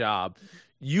get a job,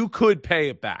 you could pay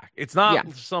it back. It's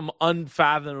not some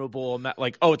unfathomable amount,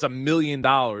 like, oh, it's $1 million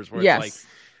where it's like,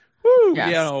 woo, you're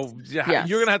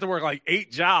going to have to work like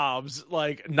 8 jobs,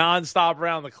 like nonstop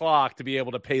around the clock to be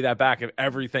able to pay that back if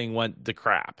everything went to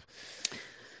crap.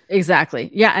 Exactly.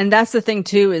 Yeah. And that's the thing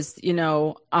too, is,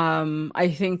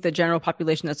 I think the general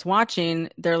population that's watching,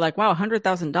 they're like, wow,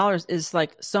 $100,000 is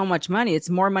like so much money. It's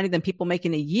more money than people make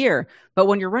in a year. But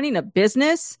when you're running a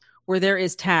business where there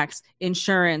is tax,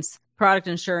 insurance, product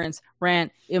insurance,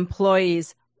 rent,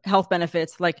 employees, health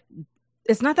benefits, like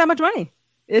it's not that much money.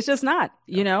 It's just not,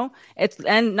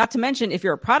 and not to mention if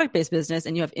you're a product-based business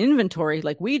and you have inventory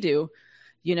like we do,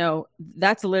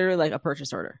 that's literally like a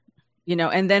purchase order,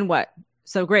 and then what?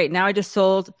 So great. Now I just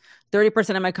sold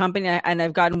 30% of my company and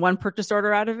I've gotten one purchase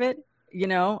order out of it,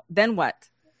 then what?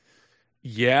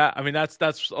 Yeah. I mean, that's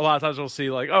a lot of times we'll see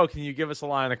like, oh, can you give us a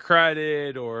line of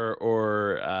credit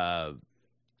or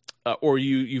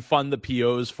you fund the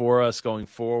POs for us going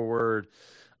forward.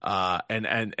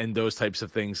 And those types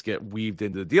of things get weaved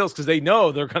into the deals because they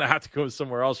know they're going to have to go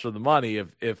somewhere else for the money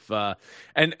the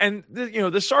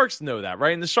sharks know that,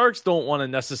 right? And the sharks don't want to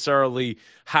necessarily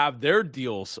have their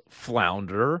deals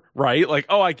flounder, right? Like,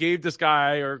 oh, I gave this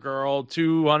guy or girl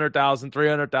 $200,000,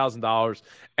 $300,000,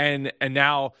 and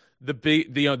now the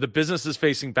business is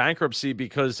facing bankruptcy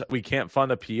because we can't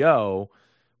fund a PO.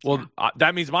 Well,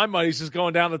 that means my money's just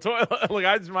going down the toilet. Like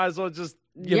I might as well just,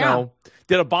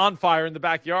 did a bonfire in the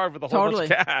backyard with a whole bunch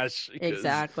of cash.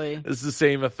 Exactly. It's the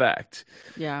same effect.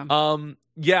 Yeah.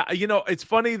 It's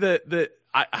funny that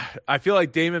I feel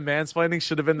like Damon Mansplaining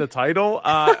should have been the title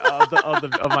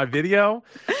of my video.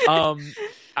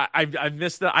 I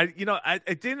missed that.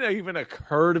 It didn't even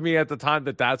occur to me at the time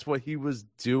that that's what he was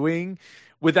doing.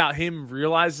 Without him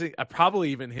realizing,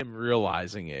 probably even him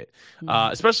realizing it,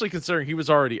 especially considering he was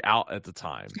already out at the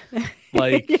time.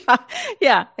 Like,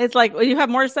 yeah, it's like, well, you have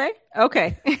more to say?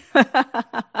 Okay.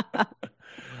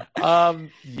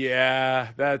 Yeah,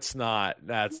 that's not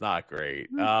great.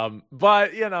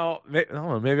 But maybe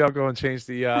I'll go and change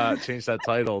that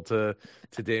title to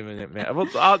Damon.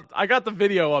 Well, I got the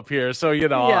video up here, so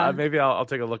maybe I'll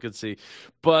take a look and see.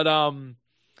 But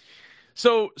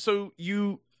so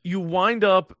you wind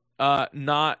up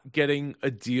not getting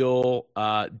a deal.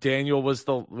 Daniel was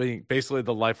basically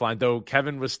the lifeline, though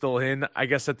Kevin was still in, I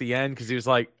guess, at the end because he was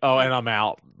like, oh, and I'm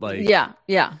out. Like,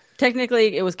 yeah.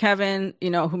 Technically, it was Kevin,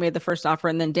 who made the first offer,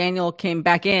 and then Daniel came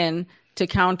back in to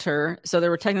counter. So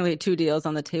there were technically 2 deals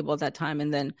on the table at that time,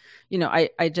 and then,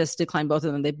 I just declined both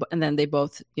of them. And then they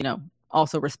both,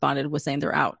 also responded with saying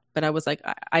they're out. But I was like,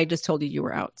 I just told you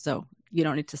were out, so you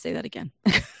don't need to say that again.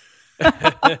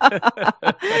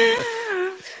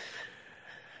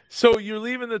 So you're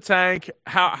leaving the tank.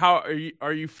 How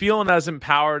are you feeling as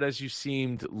empowered as you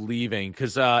seemed leaving?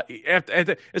 Because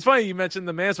it's funny you mentioned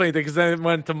the mansplaining thing because then it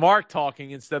went to Mark talking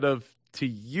instead of to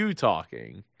you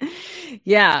talking.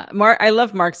 Yeah, Mark. I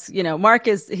love Mark's. Mark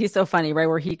he's so funny, right?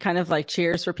 Where he kind of like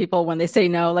cheers for people when they say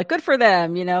no, like good for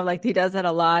them. Like he does that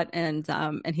a lot. And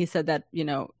he said that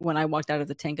when I walked out of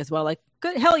the tank as well, like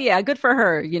good, hell yeah, good for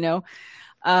her.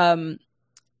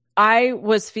 I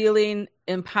was feeling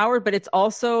empowered, but it's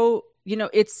also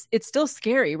it's still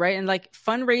scary, right? And like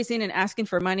fundraising and asking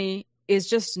for money is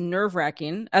just nerve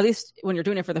wracking, at least when you're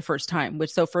doing it for the first time.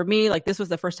 Which, so for me, like this was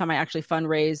the first time I actually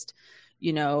fundraised.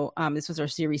 This was our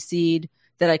Series Seed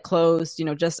that I closed,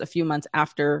 just a few months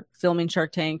after filming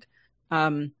Shark Tank,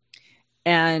 and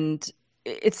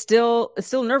it's still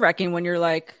nerve wracking when you're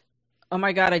like, oh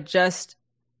my God, I just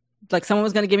like someone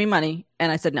was going to give me money,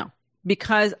 and I said no,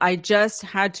 because I just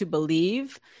had to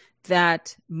believe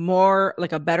that more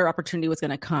like a better opportunity was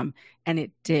going to come, and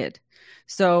it did.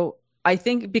 So I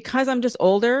think because I'm just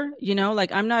older,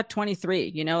 like I'm not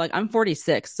 23, like I'm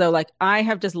 46. So like I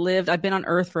have just lived, I've been on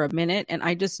earth for a minute, and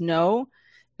I just know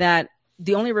that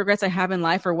the only regrets I have in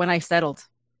life are when I settled.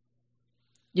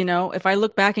 If I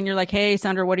look back and you're like, hey,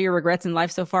 Sandra, what are your regrets in life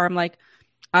so far? I'm like,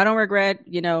 I don't regret,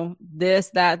 this,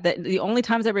 that. The only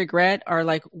times I regret are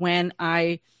like when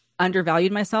I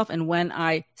undervalued myself and when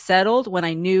I settled, when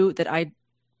I knew that I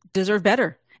deserve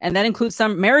better. And that includes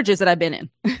some marriages that I've been in.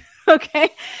 Okay.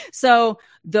 So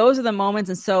those are the moments.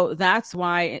 And so that's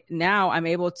why now I'm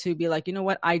able to be like, you know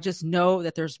what? I just know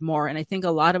that there's more. And I think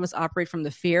a lot of us operate from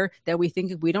the fear that we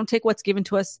think if we don't take what's given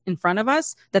to us in front of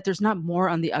us, that there's not more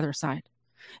on the other side.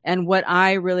 And what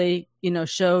I really,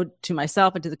 showed to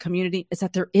myself and to the community is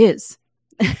that there is.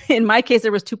 In my case,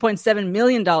 there was $2.7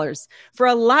 million for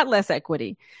a lot less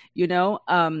equity,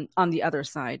 on the other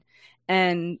side.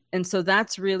 And so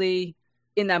that's really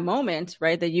in that moment,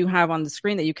 right, that you have on the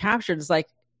screen that you captured is like,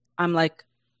 I'm like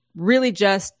really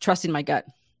just trusting my gut.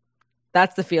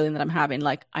 That's the feeling that I'm having.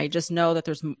 Like, I just know that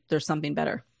there's something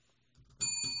better.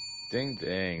 Ding,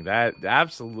 ding. That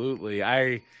absolutely.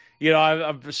 I'm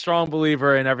a strong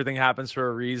believer in everything happens for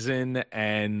a reason.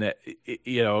 And,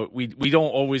 we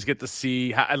don't always get to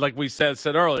see, how, like we said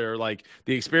earlier, like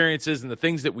the experiences and the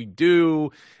things that we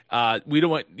do. We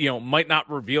don't, might not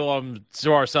reveal them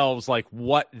to ourselves, like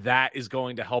what that is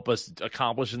going to help us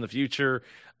accomplish in the future.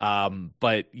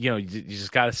 But, you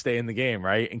just got to stay in the game,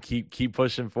 right? And keep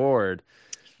pushing forward.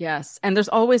 Yes. And there's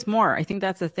always more. I think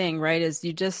that's the thing, right? Is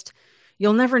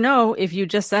you'll never know if you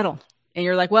just settle. And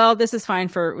you're like, well, this is fine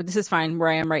where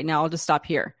I am right now. I'll just stop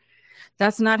here.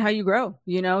 That's not how you grow.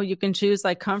 You can choose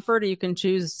like comfort or you can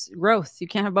choose growth. You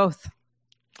can't have both.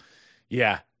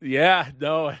 Yeah. Yeah.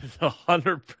 No,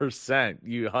 100%.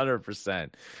 You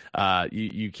 100%.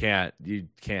 You can't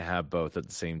have both at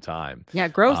the same time. Yeah.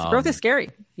 Growth is scary.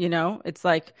 It's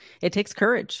like, it takes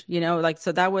courage,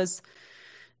 so that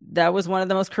was one of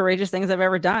the most courageous things I've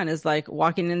ever done is like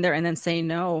walking in there and then saying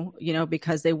no,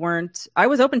 because I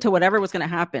was open to whatever was going to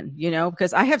happen,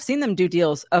 because I have seen them do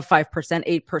deals of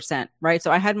 5%, 8%. Right.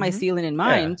 So I had my ceiling in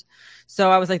mind. Yeah.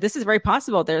 So I was like, this is very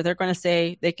possible. They're going to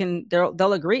say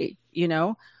they'll agree,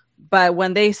 but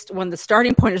when the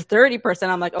starting point is 30%,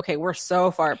 I'm like, okay, we're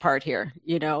so far apart here,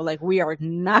 like we are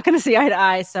not going to see eye to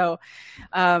eye. So,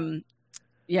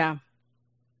 yeah.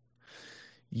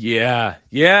 Yeah.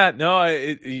 No,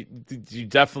 you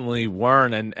definitely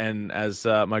weren't. And as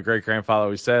my great grandfather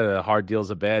always said, a hard deal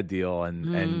is a bad deal.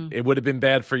 And it would have been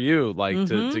bad for you, like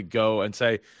to go and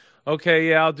say, okay,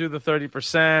 yeah, I'll do the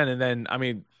 30%. And then, I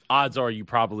mean, odds are you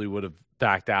probably would have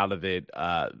backed out of it,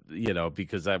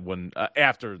 because that when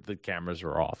after the cameras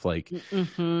were off, like,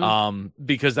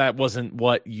 because that wasn't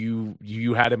what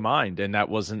you had in mind, and that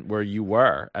wasn't where you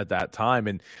were at that time.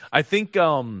 And I think,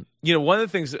 one of the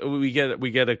things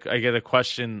that I get a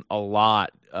question a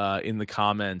lot in the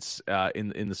comments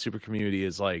in the super community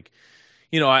is like,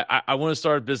 I want to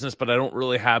start a business, but I don't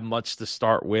really have much to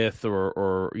start with,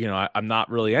 or I'm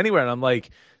not really anywhere. And I'm like,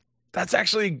 that's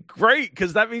actually great,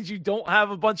 because that means you don't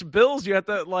have a bunch of bills you have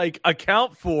to like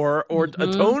account for or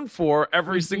atone for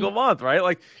every single month, right?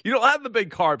 Like you don't have the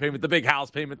big car payment, the big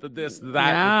house payment, the this,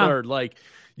 that, the third. Like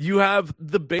you have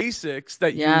the basics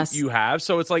that you have.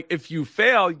 So it's like if you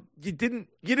fail, you didn't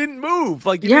move.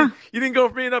 Like you didn't go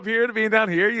from being up here to being down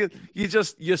here.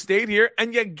 You stayed here,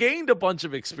 and you gained a bunch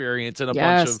of experience and a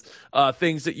bunch of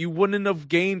things that you wouldn't have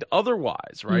gained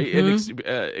otherwise, right? And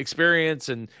experience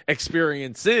and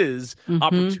experiences,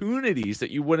 opportunities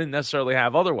that you wouldn't necessarily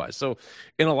have otherwise. So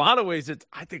in a lot of ways,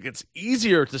 I think it's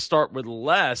easier to start with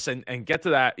less and get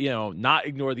to that, not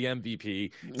ignore the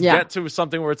MVP, get to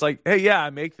something where it's like, hey, yeah,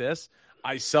 I make this,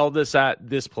 I sell this at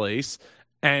this place,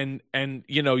 and I'm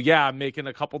making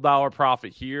a couple dollar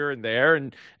profit here and there,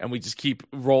 and we just keep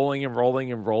rolling and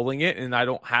rolling and rolling it, and I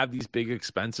don't have these big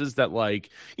expenses that, like,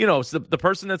 it's the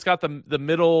person that's got the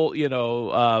middle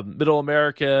middle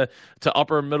America to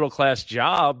upper middle class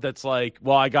job that's like,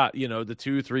 well, I got the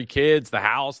 2-3 kids, the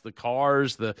house, the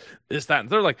cars, the this, that, and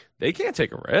they're like, they can't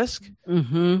take a risk.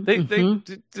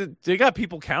 They got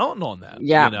people counting on them,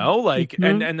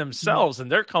 and themselves,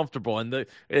 and they're comfortable, and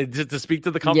to speak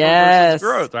to the comfort versus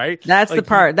growth, right? That's the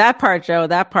part. That part, Joe.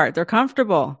 That part. They're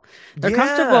comfortable. They're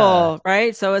comfortable,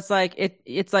 right? So it's like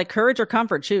it's like courage or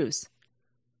comfort. Choose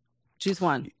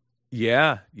one.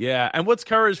 Yeah. And what's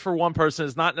courage for one person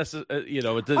is not necessarily,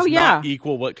 it does not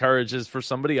equal what courage is for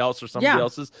somebody else or somebody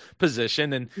else's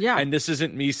position. And this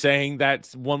isn't me saying that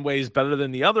one way is better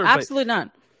than the other. Absolutely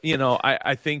not.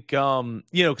 I think,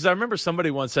 because I remember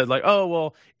somebody once said, like, oh,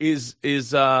 well, is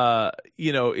the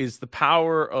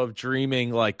power of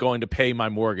dreaming like going to pay my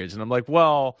mortgage? And I'm like,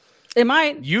 well, it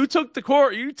might. You took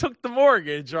the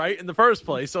mortgage, right, in the first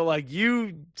place. So, like,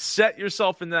 you set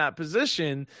yourself in that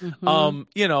position, and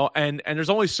there's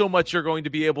only so much you're going to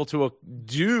be able to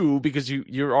do because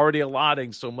you're already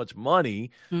allotting so much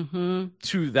money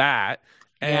to that.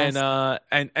 And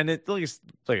and it, like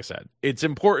I said, it's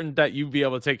important that you be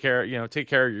able to take care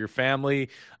of your family,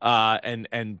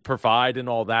 and provide and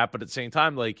all that. But at the same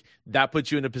time, like, that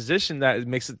puts you in a position that it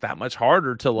makes it that much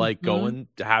harder to like go and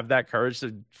have that courage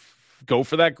to go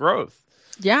for that growth.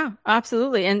 Yeah,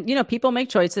 absolutely. And, people make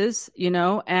choices,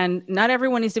 and not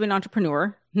everyone needs to be an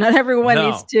entrepreneur. Not everyone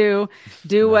needs to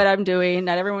do what I'm doing.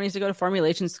 Not everyone needs to go to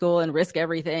formulation school and risk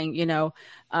everything.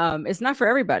 It's not for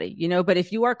everybody, but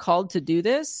if you are called to do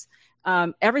this,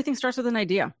 everything starts with an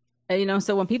idea.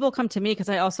 So when people come to me, because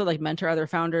I also like mentor other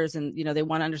founders, and, they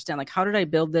want to understand, like, how did I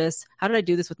build this? How did I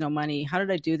do this with no money? How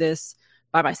did I do this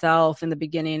by myself in the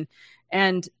beginning?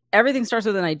 And everything starts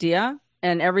with an idea,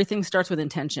 and everything starts with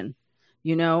intention.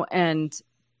 And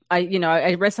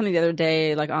I read something the other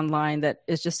day, like online, that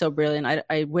is just so brilliant.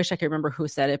 I wish I could remember who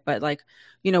said it, but like,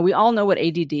 we all know what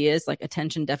ADD is, like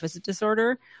attention deficit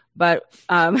disorder, but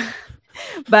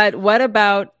what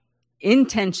about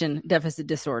intention deficit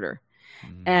disorder?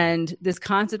 And this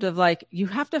concept of like, you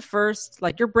have to first,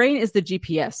 like, your brain is the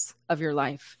GPS of your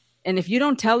life. And if you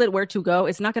don't tell it where to go,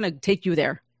 it's not going to take you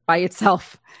there by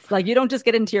itself. Like, you don't just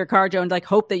get into your car, Joe, and like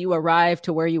hope that you arrive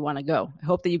to where you want to go.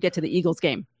 Hope that you get to the Eagles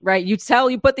game, right? You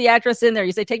put the address in there.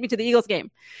 You say, take me to the Eagles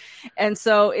game. And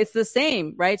so it's the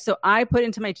same, right? So I put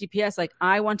into my GPS, like,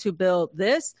 I want to build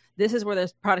this. This is where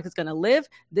this product is going to live.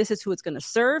 This is who it's going to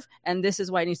serve. And this is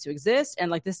why it needs to exist.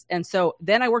 And like this. And so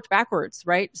then I worked backwards,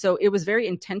 right? So it was very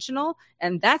intentional.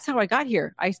 And that's how I got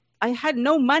here. I had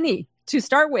no money to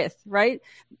start with, right?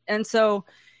 And so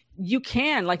you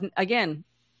can, like, again,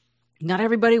 not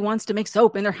everybody wants to make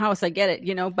soap in their house. I get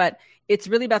it, but it's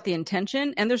really about the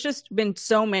intention. And there's just been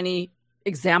so many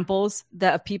examples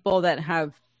of people that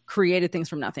have created things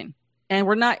from nothing. And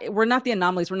we're not the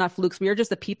anomalies. We're not flukes. We are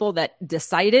just the people that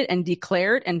decided and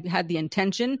declared and had the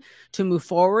intention to move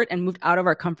forward and move out of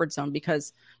our comfort zone,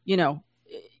 because,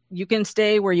 you can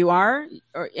stay where you are,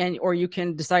 or you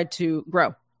can decide to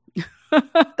grow.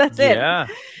 That's it. Yeah.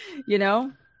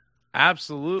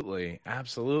 Absolutely.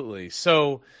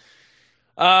 So,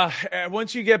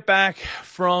 once you get back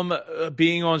from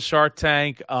being on Shark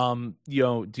Tank, how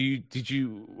did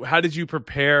you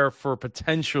prepare for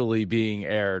potentially being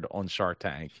aired on Shark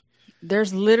Tank?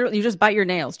 There's literally, you just bite your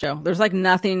nails, Joe. There's like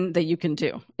nothing that you can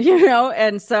do,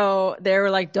 And so they were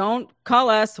like, don't call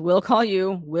us. We'll call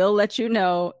you. We'll let you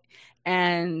know.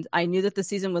 And I knew that the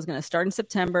season was going to start in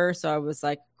September. So I was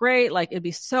like, great. Like, it'd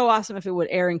be so awesome if it would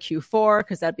air in Q4,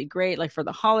 because that'd be great, like, for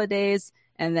the holidays.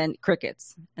 And then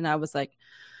crickets. And I was like,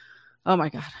 oh my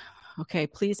God, okay,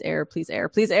 please air.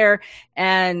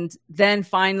 And then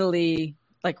finally,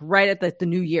 like, right at the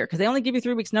new year, because they only give you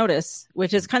 3 weeks notice,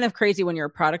 which is kind of crazy when you're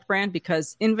a product brand,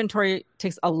 because inventory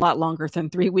takes a lot longer than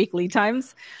 3-week lead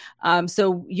times.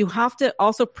 So you have to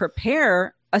also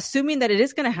prepare, assuming that it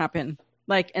is going to happen.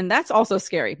 Like, and that's also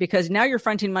scary, because now you're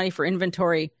fronting money for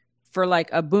inventory for like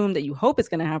a boom that you hope is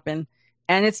going to happen,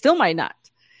 and it still might not.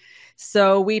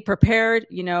 So we prepared,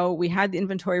 we had the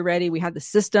inventory ready. We had the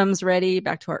systems ready,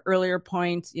 back to our earlier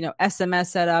point, SMS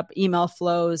set up, email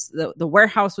flows, the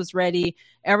warehouse was ready.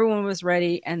 Everyone was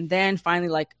ready. And then finally,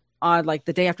 like, on like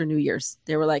the day after New Year's,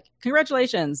 they were like,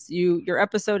 congratulations, your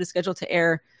episode is scheduled to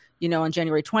air, on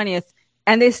January 20th.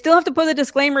 And they still have to put a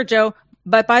disclaimer, Joe,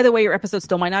 but by the way, your episode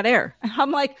still might not air. I'm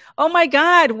like, oh my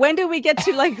God, when do we get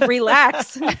to like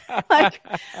relax? Like,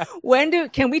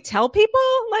 can we tell people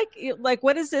like,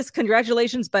 what is this?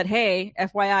 Congratulations, but hey,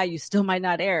 FYI, you still might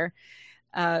not air.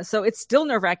 So it's still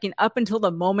nerve-wracking up until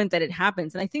the moment that it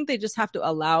happens. And I think they just have to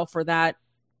allow for that,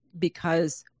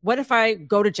 because what if I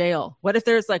go to jail? What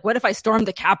if I storm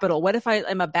the Capitol? What if I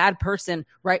am a bad person?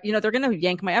 Right? They're going to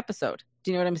yank my episode.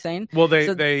 Do you know what I'm saying? Well,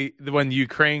 they when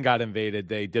Ukraine got invaded,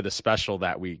 they did a special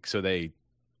that week. So they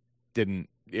didn't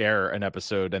air an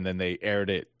episode, and then they aired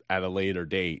it at a later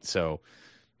date. So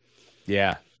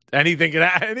yeah. Anything can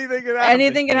happen.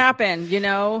 Anything can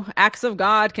happen, acts of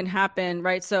God can happen.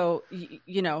 Right. So,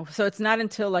 so it's not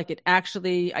until like it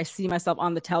actually, I see myself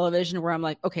on the television where I'm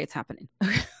like, okay, it's happening.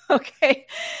 Okay.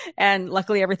 And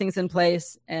luckily everything's in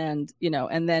place, and,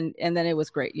 and then it was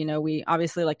great. We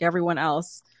obviously, like everyone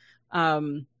else, I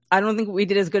don't think we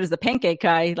did as good as the pancake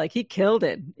guy. Like he killed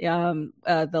it.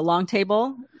 The long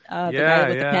table, the guy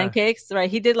with the pancakes,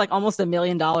 right. He did like almost $1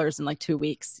 million in like 2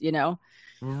 weeks,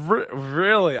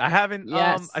 Really? I haven't.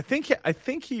 Yes. I think I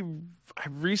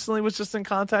recently was just in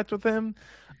contact with him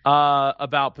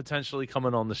about potentially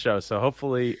coming on the show. So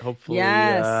hopefully,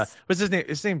 yes. What's his name?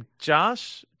 His name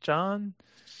Josh? John?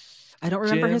 I don't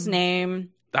remember Jim? his name.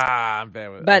 I'm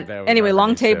bad with. But anyway,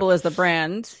 Long Table too. is the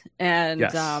brand, and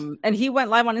Yes. And he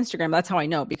went live on Instagram. That's how I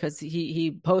know, because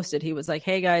he posted. He was like,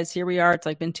 "Hey guys, here we are. It's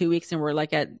like been 2 weeks, and we're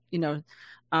like at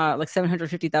like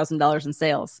 $750,000 in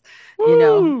sales."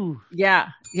 Woo! Yeah.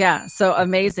 So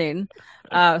amazing.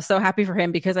 So happy for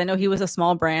him, because I know he was a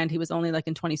small brand. He was only like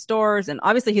in 20 stores, and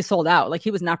obviously he sold out. Like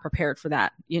he was not prepared for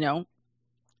that.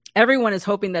 Everyone is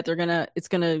hoping that it's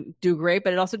gonna do great,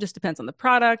 but it also just depends on the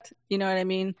product. You know what I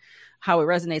mean? How it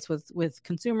resonates with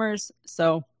consumers.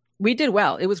 So we did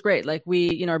well. It was great. Like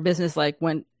we, our business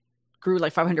grew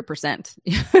like 500%.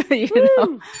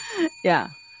 Yeah.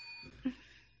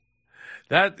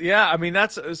 That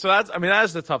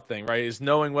is the tough thing, right? Is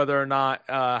knowing whether or not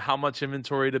how much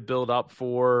inventory to build up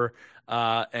for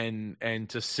and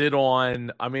to sit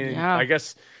on. I mean, Yeah. I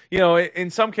guess in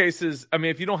some cases, I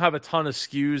mean, if you don't have a ton of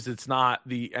SKUs, it's not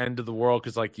the end of the world,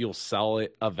 because like you'll sell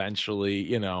it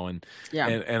eventually, and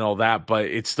all that. But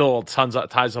it still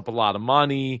ties up a lot of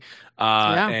money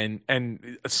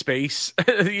and space,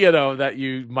 that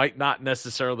you might not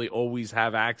necessarily always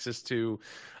have access to.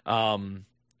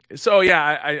 So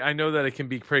yeah, I know that it can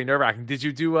be pretty nerve-wracking. Did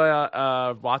you do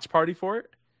a watch party for it?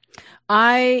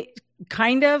 I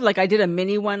kind of I did a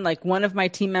mini one. Like one of my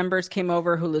team members came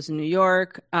over who lives in New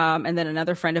York, and then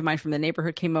another friend of mine from the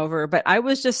neighborhood came over. But I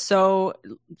was just so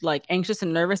like anxious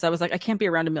and nervous. I was like, I can't be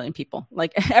around 1 million people.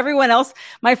 Like everyone else,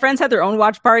 my friends had their own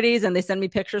watch parties and they send me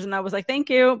pictures, and I was like, thank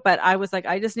you. But I was like,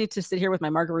 I just need to sit here with my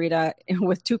margarita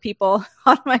with 2 people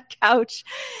on my couch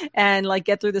and like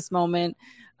get through this moment.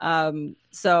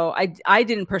 So I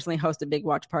didn't personally host a big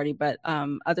watch party, but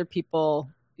other people,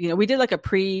 we did like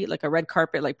a red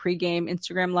carpet, like pre-game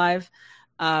Instagram live,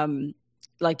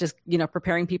 like just,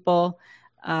 preparing people,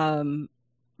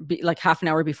 like half an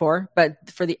hour before. But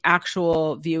for the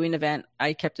actual viewing event,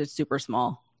 I kept it super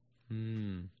small.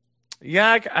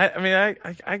 Yeah,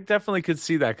 I definitely could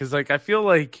see that, because like I feel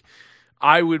like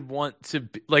I would want to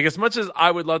be, like, as much as I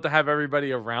would love to have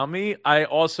everybody around me, I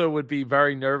also would be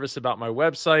very nervous about my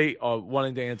website,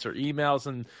 wanting to answer emails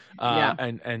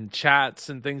and chats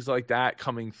and things like that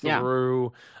coming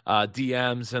through,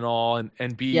 DMs and all,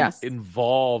 and be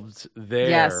involved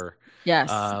there.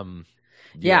 Yes. And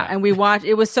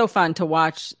it was so fun to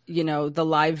watch, the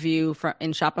live view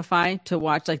in Shopify, to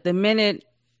watch like the minute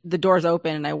the doors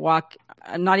open and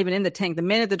I'm not even in the tank. The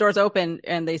minute the doors open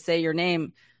and they say your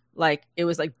name, like it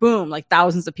was like boom, like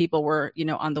thousands of people were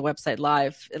on the website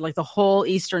live. Like the whole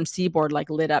eastern seaboard like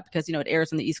lit up, because it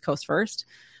airs on the East Coast first.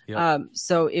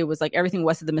 So it was like everything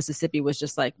west of the Mississippi was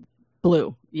just like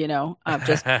blue,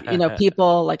 just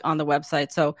people like on the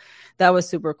website. So that was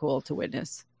super cool to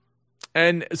witness.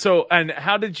 And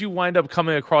how did you wind up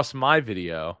coming across my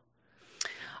video?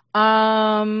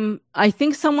 I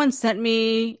think someone sent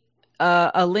me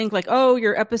a link like, oh,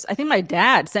 your episode. I think my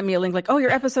dad sent me a link like, oh, your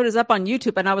episode is up on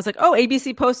YouTube. And I was like, oh,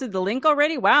 ABC posted the link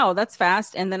already? Wow, that's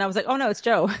fast. And then I was like, oh no, it's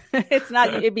Joe. It's not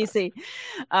ABC.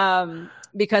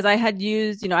 Because I had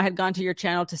used, I had gone to your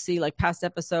channel to see like past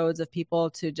episodes of people,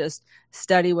 to just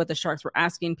study what the sharks were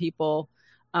asking people.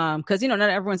 Because, not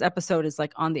everyone's episode is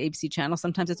like on the ABC channel.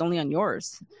 Sometimes it's only on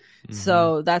yours. Mm-hmm.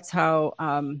 So that's how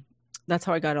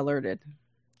I got alerted.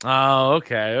 Oh,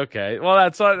 okay. Well,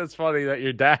 that's funny that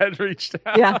your dad reached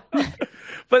out. Yeah.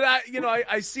 But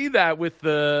I see that with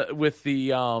the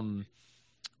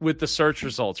search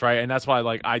results, right? And that's why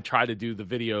like I try to do the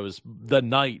videos the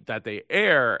night that they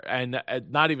air, and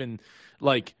not even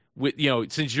like with,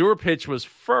 since your pitch was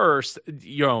first,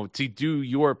 to do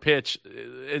your pitch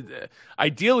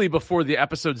ideally before the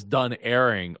episode's done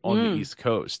airing on the East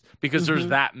Coast, because there's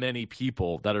that many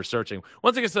people that are searching.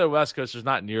 Once it gets to the West Coast, there's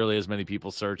not nearly as many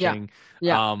people searching.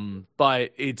 Yeah.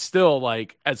 But it's still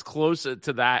like as close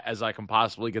to that as I can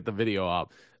possibly get the video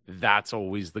up. That's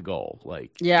always the goal.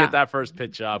 Like, get that first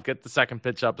pitch up, get the second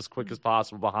pitch up as quick as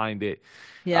possible behind it.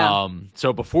 Yeah.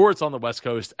 So before it's on the West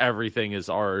Coast, everything is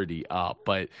already up.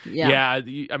 But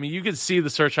you can see the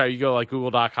search how you go like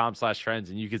google.com/trends,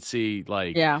 and you could see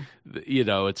like,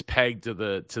 it's pegged to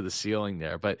the ceiling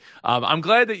there. But I'm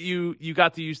glad that you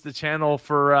got to use the channel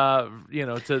for,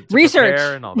 to research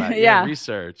prepare and all that.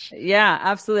 Research. Yeah,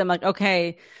 absolutely. I'm like,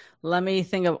 okay, let me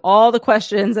think of all the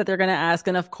questions that they're going to ask.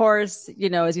 And of course,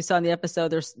 as you saw in the episode,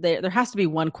 there has to be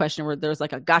one question where there's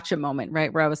like a gotcha moment,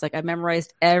 right? Where I was like, I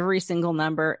memorized every single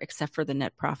number except for the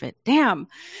net profit. Damn,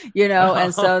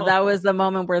 and so that was the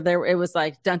moment where it was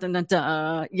like, dun, dun, dun,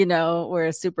 dun, where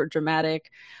it's super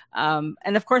dramatic.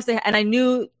 And of course and I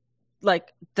knew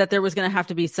like that there was going to have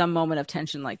to be some moment of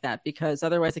tension like that, because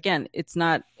otherwise, again, it's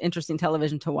not interesting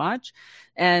television to watch.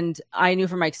 And I knew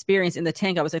from my experience in the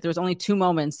tank, I was like, there was only 2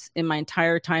 moments in my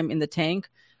entire time in the tank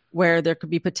where there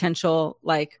could be potential,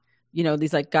 like,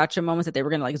 these like gotcha moments that they were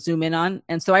going to like zoom in on.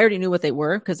 And so I already knew what they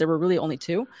were, because there were really only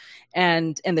 2,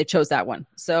 and they chose that one.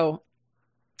 So,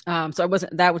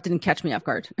 that didn't catch me off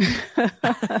guard.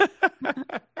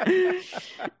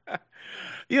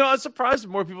 I'm surprised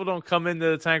more people don't come into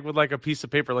the tank with like a piece of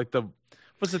paper, like the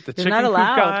chicken coop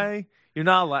guy? You're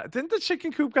not allowed. Didn't the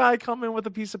chicken coop guy come in with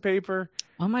a piece of paper?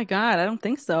 Oh my God, I don't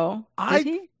think so. Did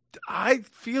he? I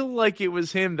feel like it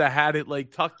was him that had it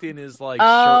like tucked in his like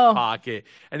shirt pocket,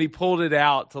 and he pulled it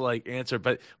out to like answer.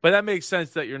 But that makes sense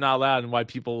that you're not allowed, and why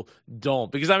people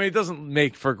don't, because it doesn't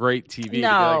make for great TV. No,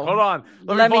 like, hold on,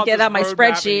 let me get out my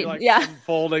spreadsheet.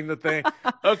 Folding the thing.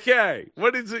 Okay,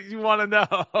 what is it you want to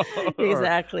know?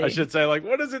 Exactly. Or I should say, like,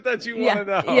 what is it that you want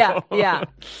to know? Yeah,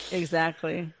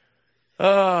 exactly.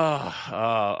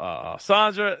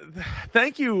 Sandra,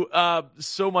 thank you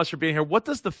so much for being here. What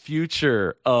does the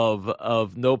future of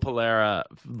Nopalera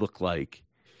look like?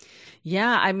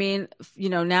 Yeah, I mean,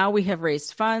 now we have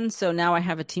raised funds. So now I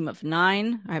have a team of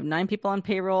 9. I have 9 people on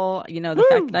payroll. The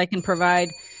fact that I can provide,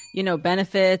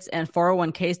 benefits and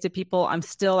 401ks to people, I'm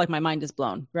still like, my mind is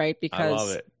blown, right? Because I love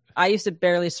it. I used to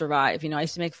barely survive. I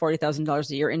used to make $40,000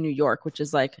 a year in New York, which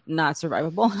is like not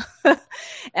survivable.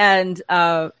 And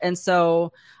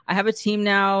so I have a team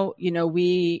now.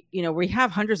 We have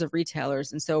hundreds of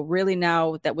retailers, and so really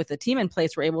now that with the team in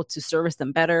place, we're able to service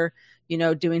them better.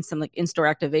 Doing some like in-store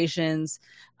activations,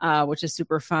 which is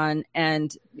super fun.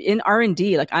 And in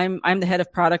R&D, like I'm the head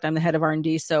of product. I'm the head of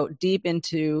R&D, so deep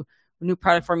into new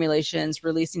product formulations,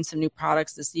 releasing some new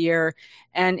products this year,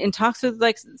 and in talks with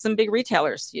like some big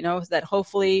retailers, that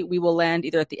hopefully we will land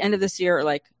either at the end of this year, or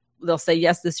like they'll say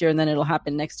yes this year and then it'll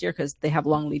happen next year, because they have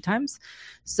long lead times.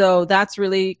 So that's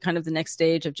really kind of the next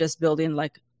stage of just building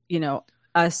like,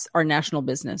 our national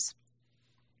business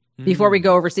before we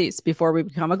go overseas, before we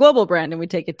become a global brand and we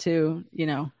take it to,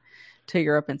 to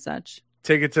Europe and such.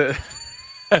 Take it to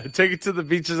the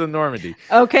beaches of Normandy.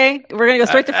 Okay, we're gonna go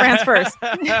straight to France first.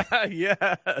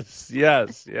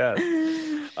 Yes.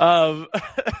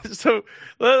 So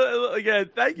again,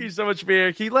 thank you so much for being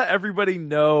here. Can you let everybody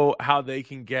know how they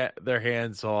can get their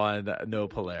hands on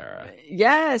Nopalera?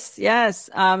 Yes. So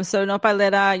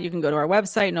Nopalera, you can go to our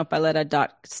website,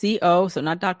 nopalera.co, so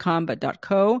not .com but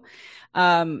 .co.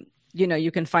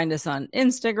 You can find us on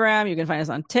Instagram. You can find us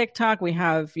on TikTok. We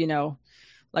have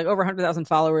like over 100,000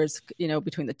 followers,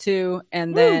 between the two.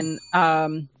 And then,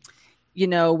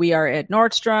 we are at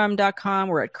Nordstrom.com.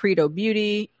 We're at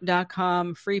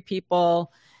CredoBeauty.com, Free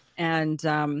People. And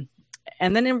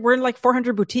then we're in like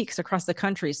 400 boutiques across the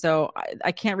country. So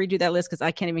I can't redo that list because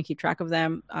I can't even keep track of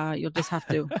them. You'll just have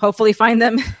to hopefully find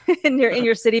them in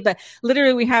your city. But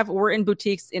literally we're in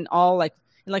boutiques in all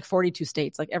in 42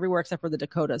 states, like everywhere except for the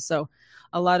Dakotas. So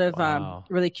a lot of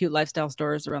really cute lifestyle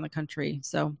stores around the country.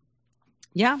 So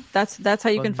yeah, that's how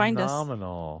you can find us.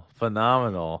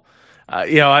 Phenomenal.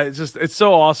 It's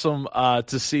so awesome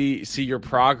to see your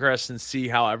progress and see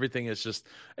how everything has just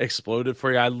exploded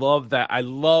for you. I love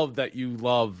that you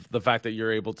love the fact that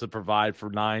you're able to provide for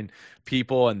 9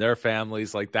 people and their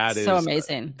families. Like that is so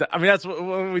amazing. That's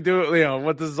what we do.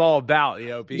 What this is all about.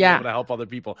 Being able to help other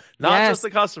people, not just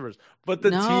the customers, but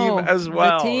the team as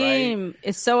well. The team right?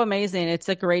 is so amazing. It's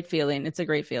a great feeling.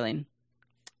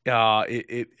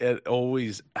 It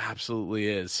always absolutely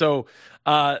is. So,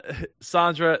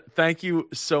 Sandra, thank you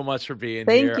so much for being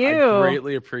here. Thank you. I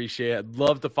greatly appreciate it. I'd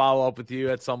love to follow up with you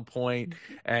at some point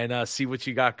and see what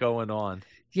you got going on.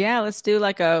 Yeah, let's do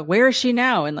like a where is she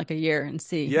now in like a year and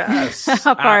see Yes,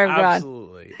 how far I've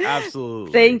gone.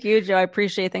 Absolutely. Thank you, Joe. I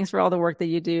appreciate it. Thanks for all the work that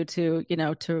you do to,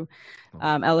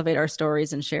 elevate our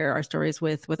stories and share our stories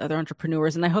with other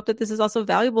entrepreneurs. And I hope that this is also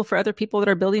valuable for other people that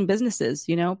are building businesses,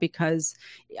 because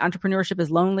entrepreneurship is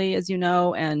lonely, as you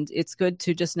know, and it's good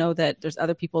to just know that there's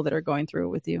other people that are going through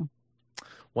it with you.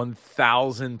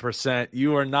 1000%.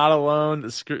 You are not alone.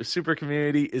 The super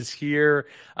community is here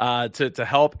to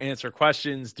help answer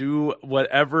questions, do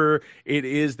whatever it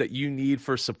is that you need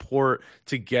for support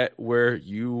to get where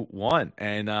you want.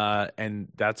 And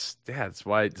that's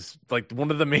why it's like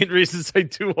one of the main reasons I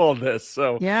do all this.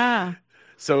 So yeah.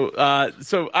 So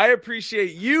I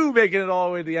appreciate you making it all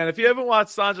the way to the end. If you haven't watched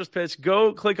Sandra's pitch,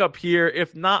 go click up here.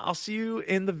 If not, I'll see you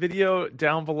in the video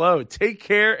down below. Take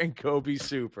care and go be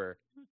super.